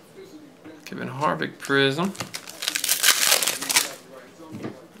 Kevin Harvick Prism.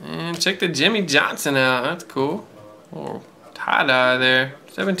 And check the Jimmy Johnson out. That's cool. Oh, tie-dye there.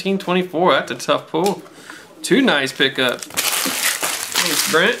 1724. That's a tough pull. Two nice pickups.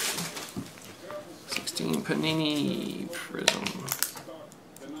 Thanks, Brent. 16 Panini Prism.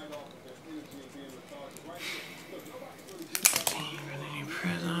 16 Panini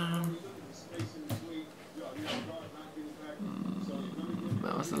Prism.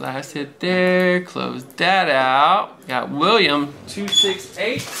 That was the last hit there. Close that out. Got William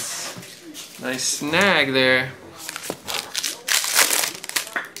 268. Nice snag there.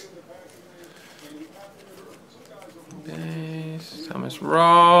 Thomas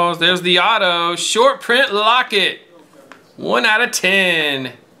Rawls. There's the auto. Short print locket. 1 out of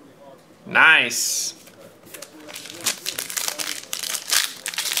 10. Nice.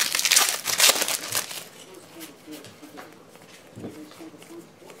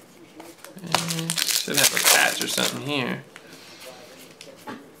 Should have a patch or something here.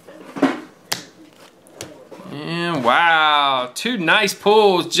 And wow, 2 nice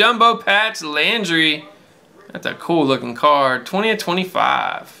pulls. Jumbo patch Landry. That's a cool looking card. 20 of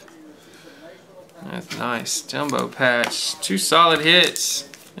 25. That's nice. Jumbo patch. 2 solid hits.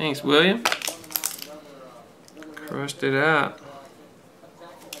 Thanks, William. Crushed it out.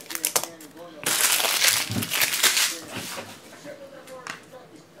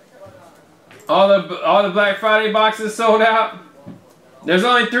 All the Black Friday boxes sold out. There's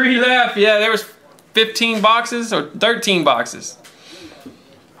only 3 left. Yeah, there was 15 boxes or 13 boxes.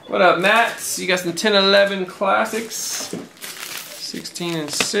 What up, Matt? You got some 10-11 classics. 16 and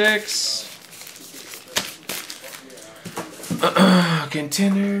 6.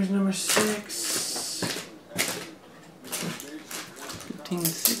 Contenders number 6. 15 and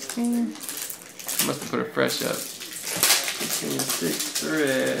 16. Must have put a fresh up. 16 and 6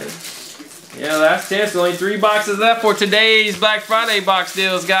 threads. Yeah, last chance. Only 3 boxes left for today's Black Friday box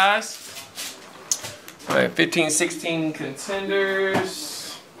deals, guys. All right, 15, 16 contenders.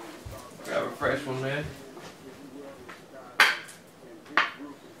 Grab a fresh one, man.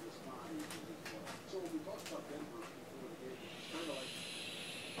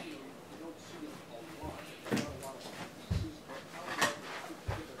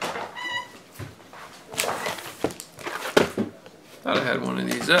 Thought I had one of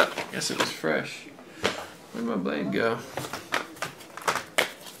these up. Guess it was fresh. Where'd my blade go?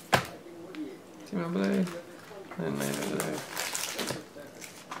 See my blade? I didn't lay it there.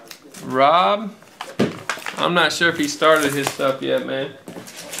 Rob? I'm not sure if he started his stuff yet, man.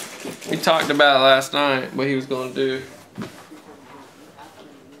 We talked about it last night, what he was going to do.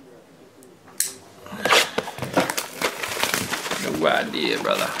 No idea,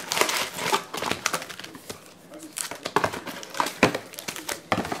 brother.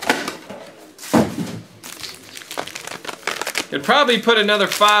 Could probably put another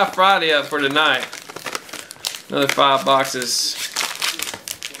 5 Friday up for tonight. Another 5 boxes.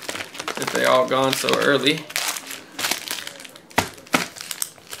 If they all gone so early.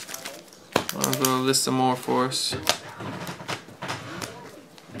 I'll go list some more for us.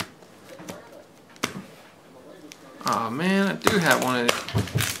 Oh man, I do have one of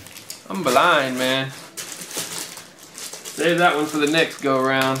these. I'm blind, man. Save that one for the next go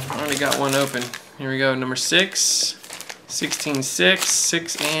around. I already got one open. Here we go, number 6. 16, 6,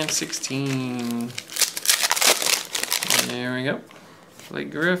 6 and 16. There we go.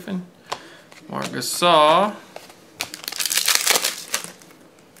 Blake Griffin. Mark Gasol.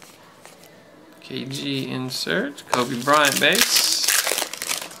 KG insert. Kobe Bryant base.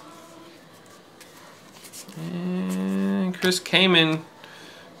 And Chris Kaman.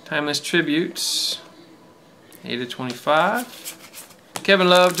 Timeless tributes. 8 of 25. Kevin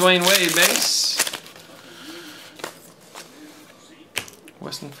Love, Dwayne Wade base.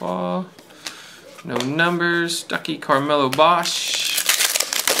 Weston Fall. No numbers. Stucky Carmelo Bosch.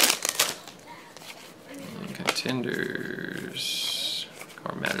 And contenders.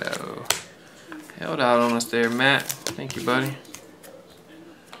 Carmelo. Held out on us there, Matt. Thank you, buddy.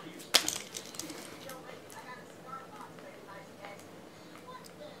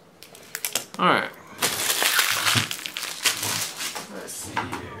 Alright. Let's see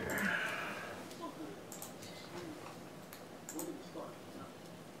here.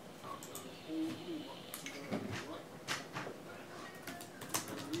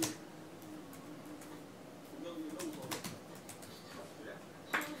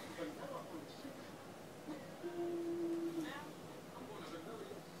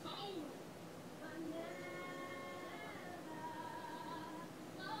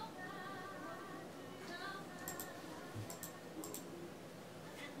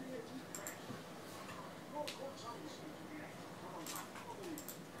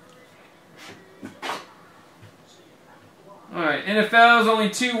 Alright, NFL's only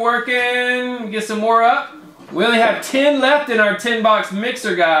 2 working. Get some more up. We only have 10 left in our 10-box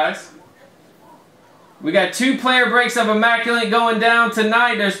mixer, guys. We got 2 player breaks of Immaculate going down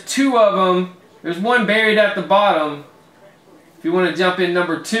tonight. There's 2 of them. There's one buried at the bottom. If you want to jump in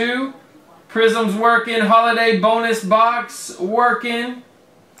number 2. Prism's working. Holiday bonus box working.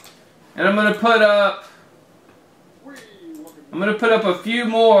 And I'm going to put up a few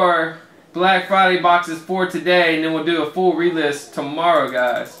more Black Friday boxes for today, and then we'll do a full relist tomorrow,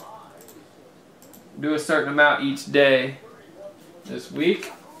 guys. Do a certain amount each day this week.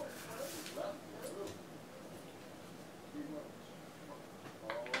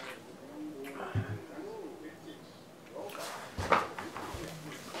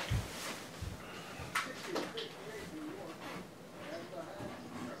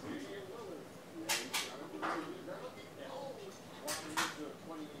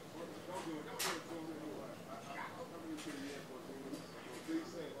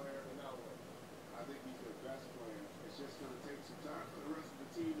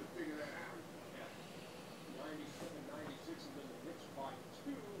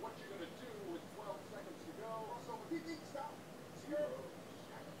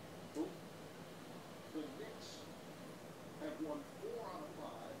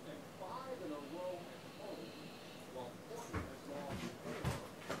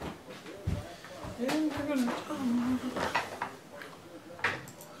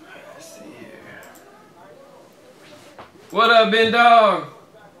 Let's see here. What up, Ben Dog?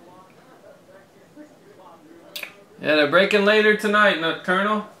 Yeah, they're breaking later tonight,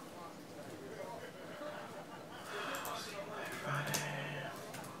 Nocturnal.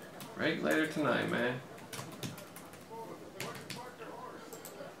 Break later tonight, man.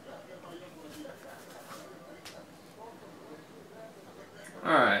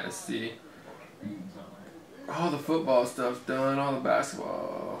 Alright, let's see. All the football stuff's done, all the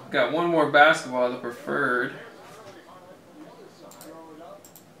basketball. Got one more basketball, the preferred.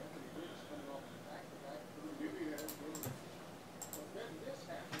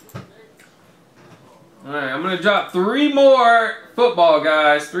 Alright, I'm going to drop 3 more football,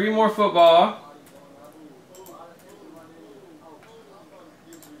 guys. 3 more football.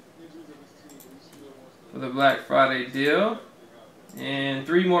 For the Black Friday deal. And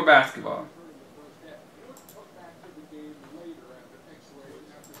 3 more basketball.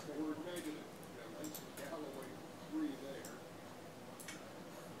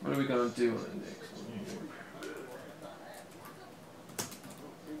 What are we going to do on the next one?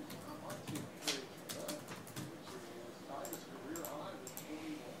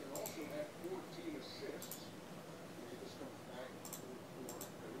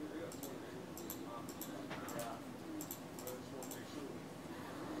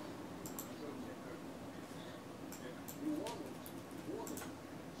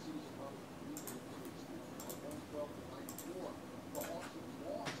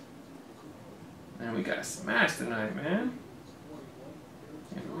 Man, we got smashed tonight, man.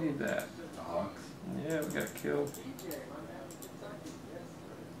 Can't believe that. The Hawks. Yeah, we got killed.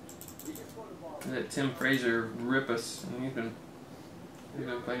 Let Tim Frazier rip us, and he's been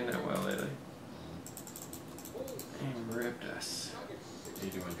playing that well lately. He ripped us. How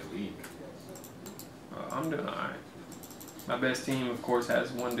you doing the league? I'm doing alright. My best team, of course,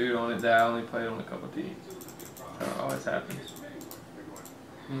 has one dude on it that I only played on a couple teams. That always happens.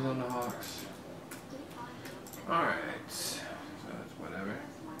 He's on the Hawks. Alright. So that's whatever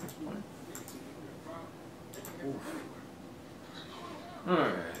at this point.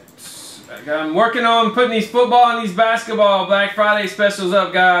 Alright. I'm working on putting these football and these basketball Black Friday specials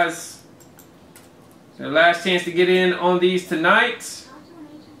up, guys. So last chance to get in on these tonight.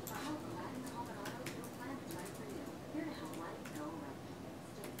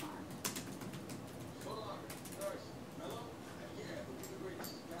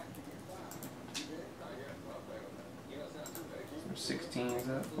 Some 16s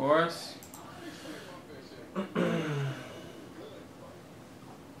up for us.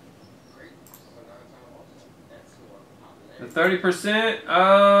 The 30%,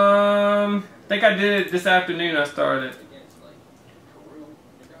 I think I did it this afternoon. I started.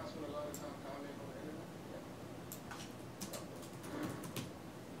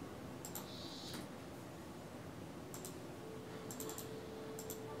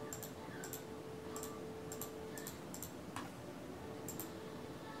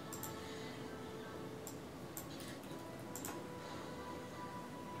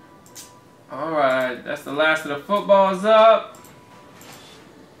 Alright, that's the last of the footballs up.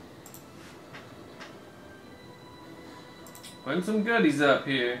 Putting some goodies up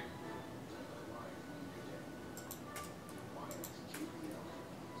here.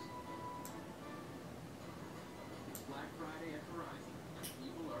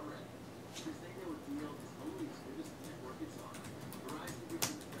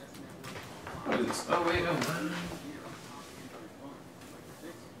 Oh, wait, no.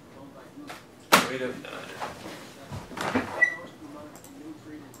 Wait up, 9.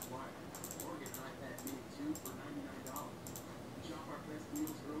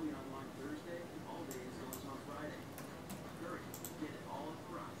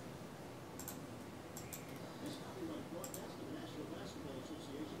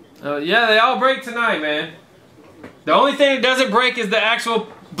 Yeah, they all break tonight, man. The only thing that doesn't break is the actual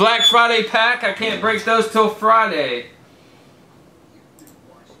Black Friday pack. I can't break those till Friday.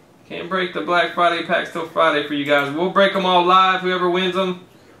 Can't break the Black Friday packs till Friday for you guys. We'll break them all live. Whoever wins them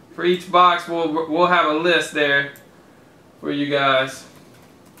for each box, we'll have a list there for you guys.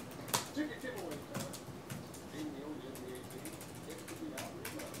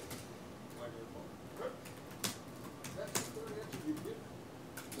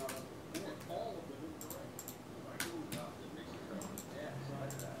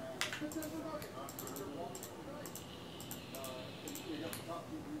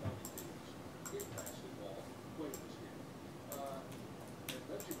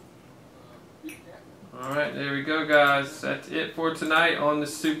 Alright, there we go, guys. That's it for tonight on the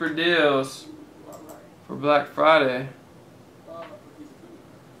super deals for Black Friday.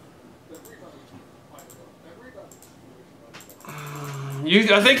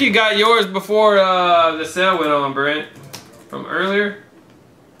 I think you got yours before the sale went on, Brent, from earlier.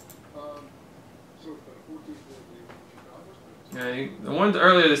 Yeah, the ones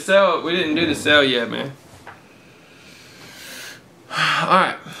earlier, the sale, we didn't do the sale yet, man.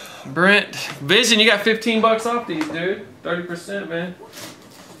 Alright, Brent, Vision, you got 15 bucks off these, dude. 30%, man.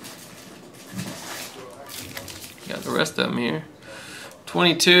 Got the rest of them here.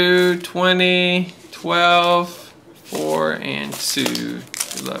 22, 20, 12, 4, and 2.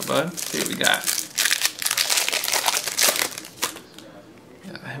 Good luck, bud. See what we got.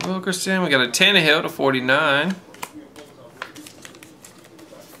 Wilkerson, we got a Tannehill to 49.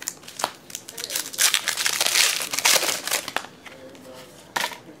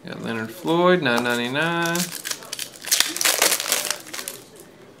 Got Leonard Floyd, $9.99.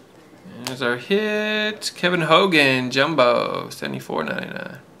 There's our hit. Kevin Hogan, Jumbo,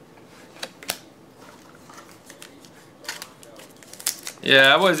 $74.99.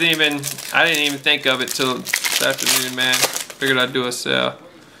 Yeah, I didn't even think of it till this afternoon, man. Figured I'd do a sale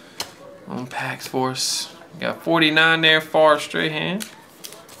on packs for us. Got 49 there, Far Strahan.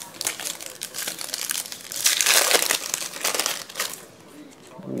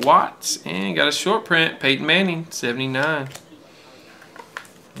 Watts, and got a short print, Peyton Manning, 79.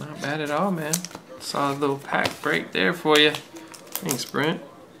 Not bad at all, man. Solid little pack break there for you. Thanks, Brent.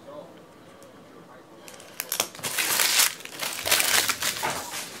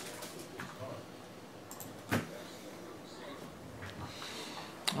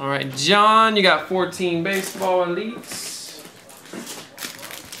 All right, John, you got 14 baseball elites.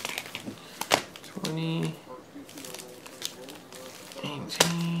 20,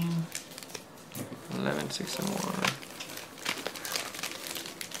 18, 11, 6, and 1.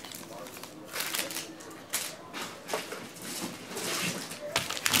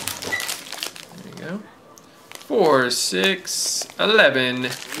 There you go. 4, 6, 11,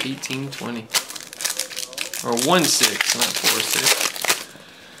 18, 20. Or 1, 6, not 4, 6.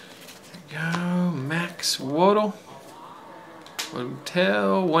 Go, Max Waddle,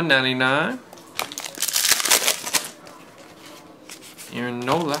 Hotel, $1.99. Aaron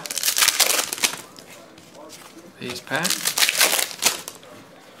Nola, base pack,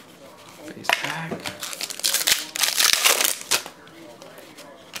 base pack,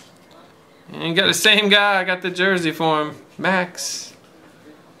 and you got the same guy. I got the jersey for him, Max,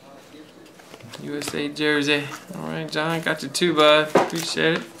 USA jersey. All right, John, got you 2, bud.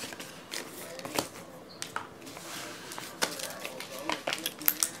 Appreciate it.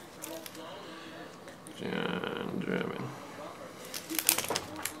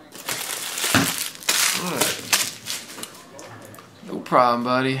 No problem,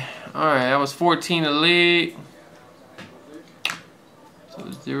 buddy. Alright, that was 14 elite.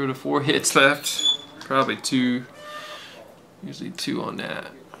 So 0 to 4 hits left. Probably 2. Usually 2 on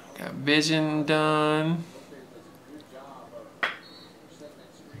that. Got Vision done.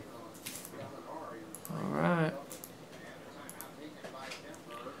 Alright.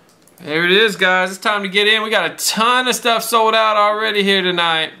 There it is, guys. It's time to get in. We got a ton of stuff sold out already here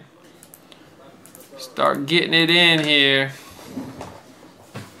tonight. Start getting it in here.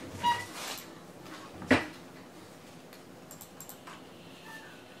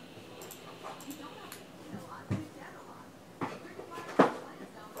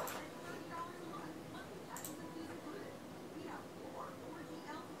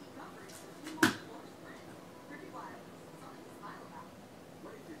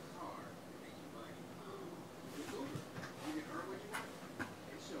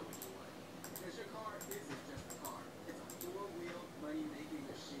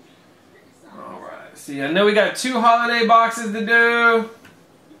 Let's see, I know we got 2 holiday boxes to do.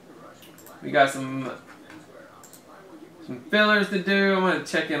 We got some fillers to do. I'm going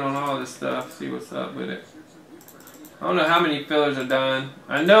to check in on all this stuff, see what's up with it. I don't know how many fillers are done.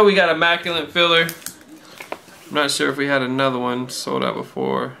 I know we got Immaculate filler. I'm not sure if we had another one sold out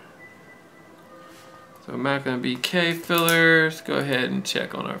before. So Immaculate BK fillers. Go ahead and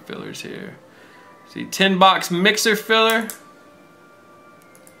check on our fillers here. See, 10 box mixer filler.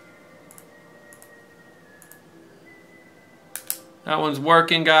 That one's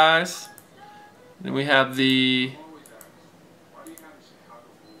working, guys. Then we have the,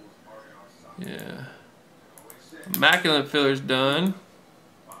 yeah, Immaculate filler's done.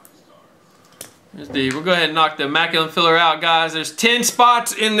 We'll go ahead and knock the Immaculate filler out, guys. There's 10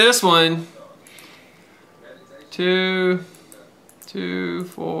 spots in this one. 2,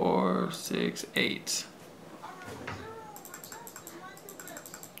 4, 6, 8.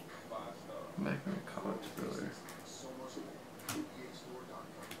 Immaculate college filler.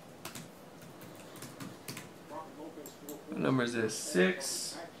 What number is this?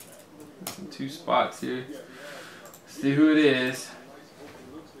 6. Some 2 spots here. See who it is.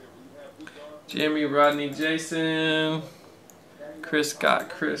 Jeremy, Rodney, Jason, Chris Scott,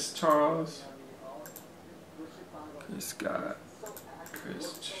 Chris Charles, Chris Scott,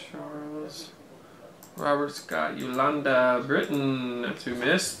 Chris Charles, Robert Scott, Yolanda, Britton. That's who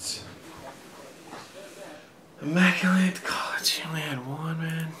missed. Immaculate College. You only had one,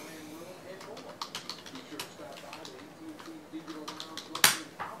 man.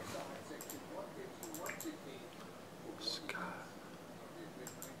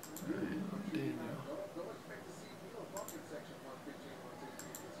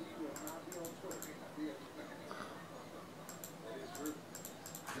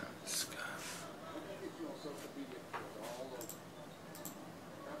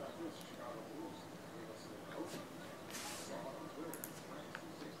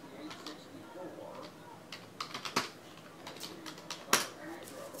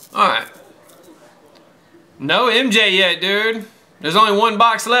 Alright. No MJ yet, dude. There's only 1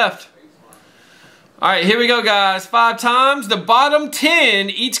 box left. Alright, here we go, guys. 5 times. The bottom 10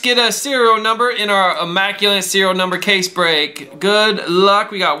 each get a serial number in our Immaculate serial number case break. Good luck.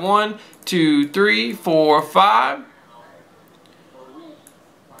 We got 1, 2, 3, 4, 5.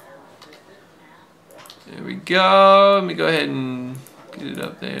 There we go. Let me go ahead and get it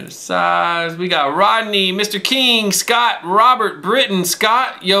up there to size. We got Rodney, Mr. King, Scott, Robert, Britton,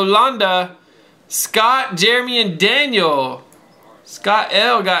 Scott, Yolanda, Scott, Jeremy, and Daniel. Scott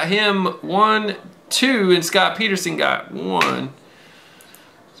L got him 1, 2, and Scott Peterson got 1.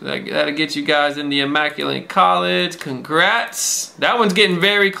 So that'll get you guys in the Immaculate College. Congrats. That one's getting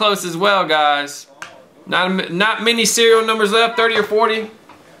very close as well, guys. Not many serial numbers left, 30 or 40.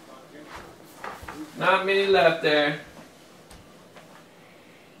 Not many left there.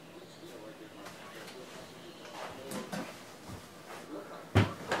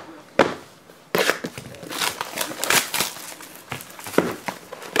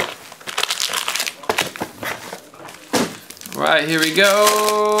 Alright, here we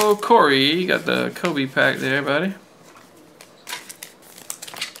go. Corey, you got the Kobe pack there, buddy.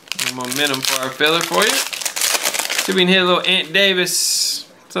 Momentum for our filler for you. See if we can hit a little Ant Davis,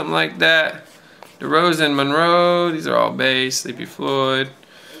 something like that. DeRozan, Monroe, these are all base. Sleepy Floyd.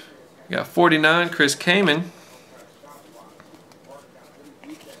 We got 49, Chris Kaman.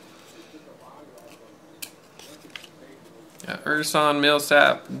 Got Urson,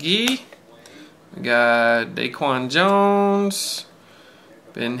 Millsap, Gee. We got Daquan Jones,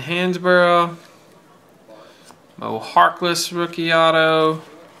 Ben Hansborough, Mo Harkless rookie auto.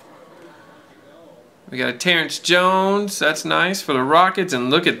 We got a Terrence Jones, that's nice for the Rockets, and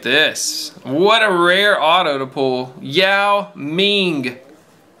look at this. What a rare auto to pull. Yao Ming,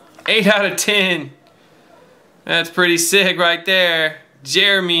 8 out of 10. That's pretty sick right there.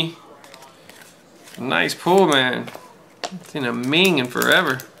 Jeremy, nice pull, man. I've seen a Ming in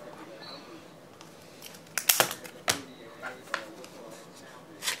forever.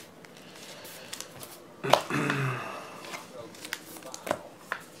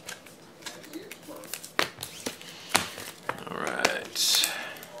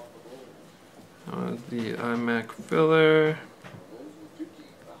 The Immac filler,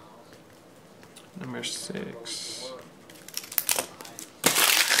 number 6.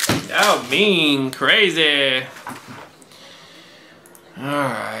 Yao Ming, crazy.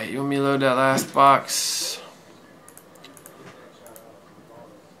 Alright, you want me to load that last box?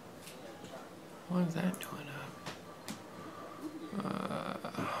 What is that doing up?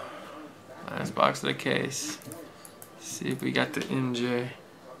 Last box of the case. See if we got the MJ.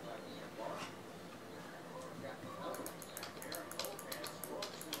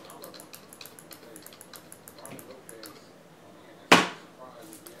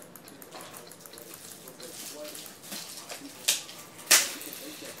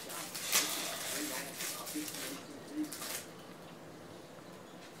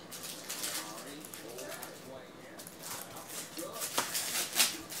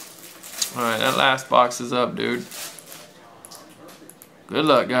 Alright, that last box is up, dude. Good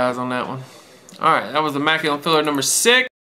luck, guys, on that one. Alright, that was Immaculate Filler number 6.